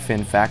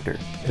 @FinFactor.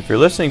 If you're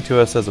listening to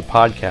us as a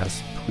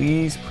podcast,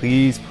 please,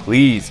 please,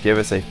 please give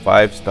us a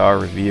 5-star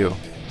review.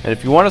 And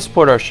if you want to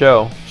support our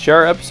show, share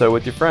our episode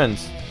with your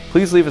friends.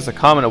 Please leave us a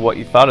comment of what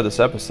you thought of this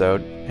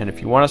episode, and if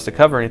you want us to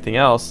cover anything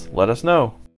else, let us know.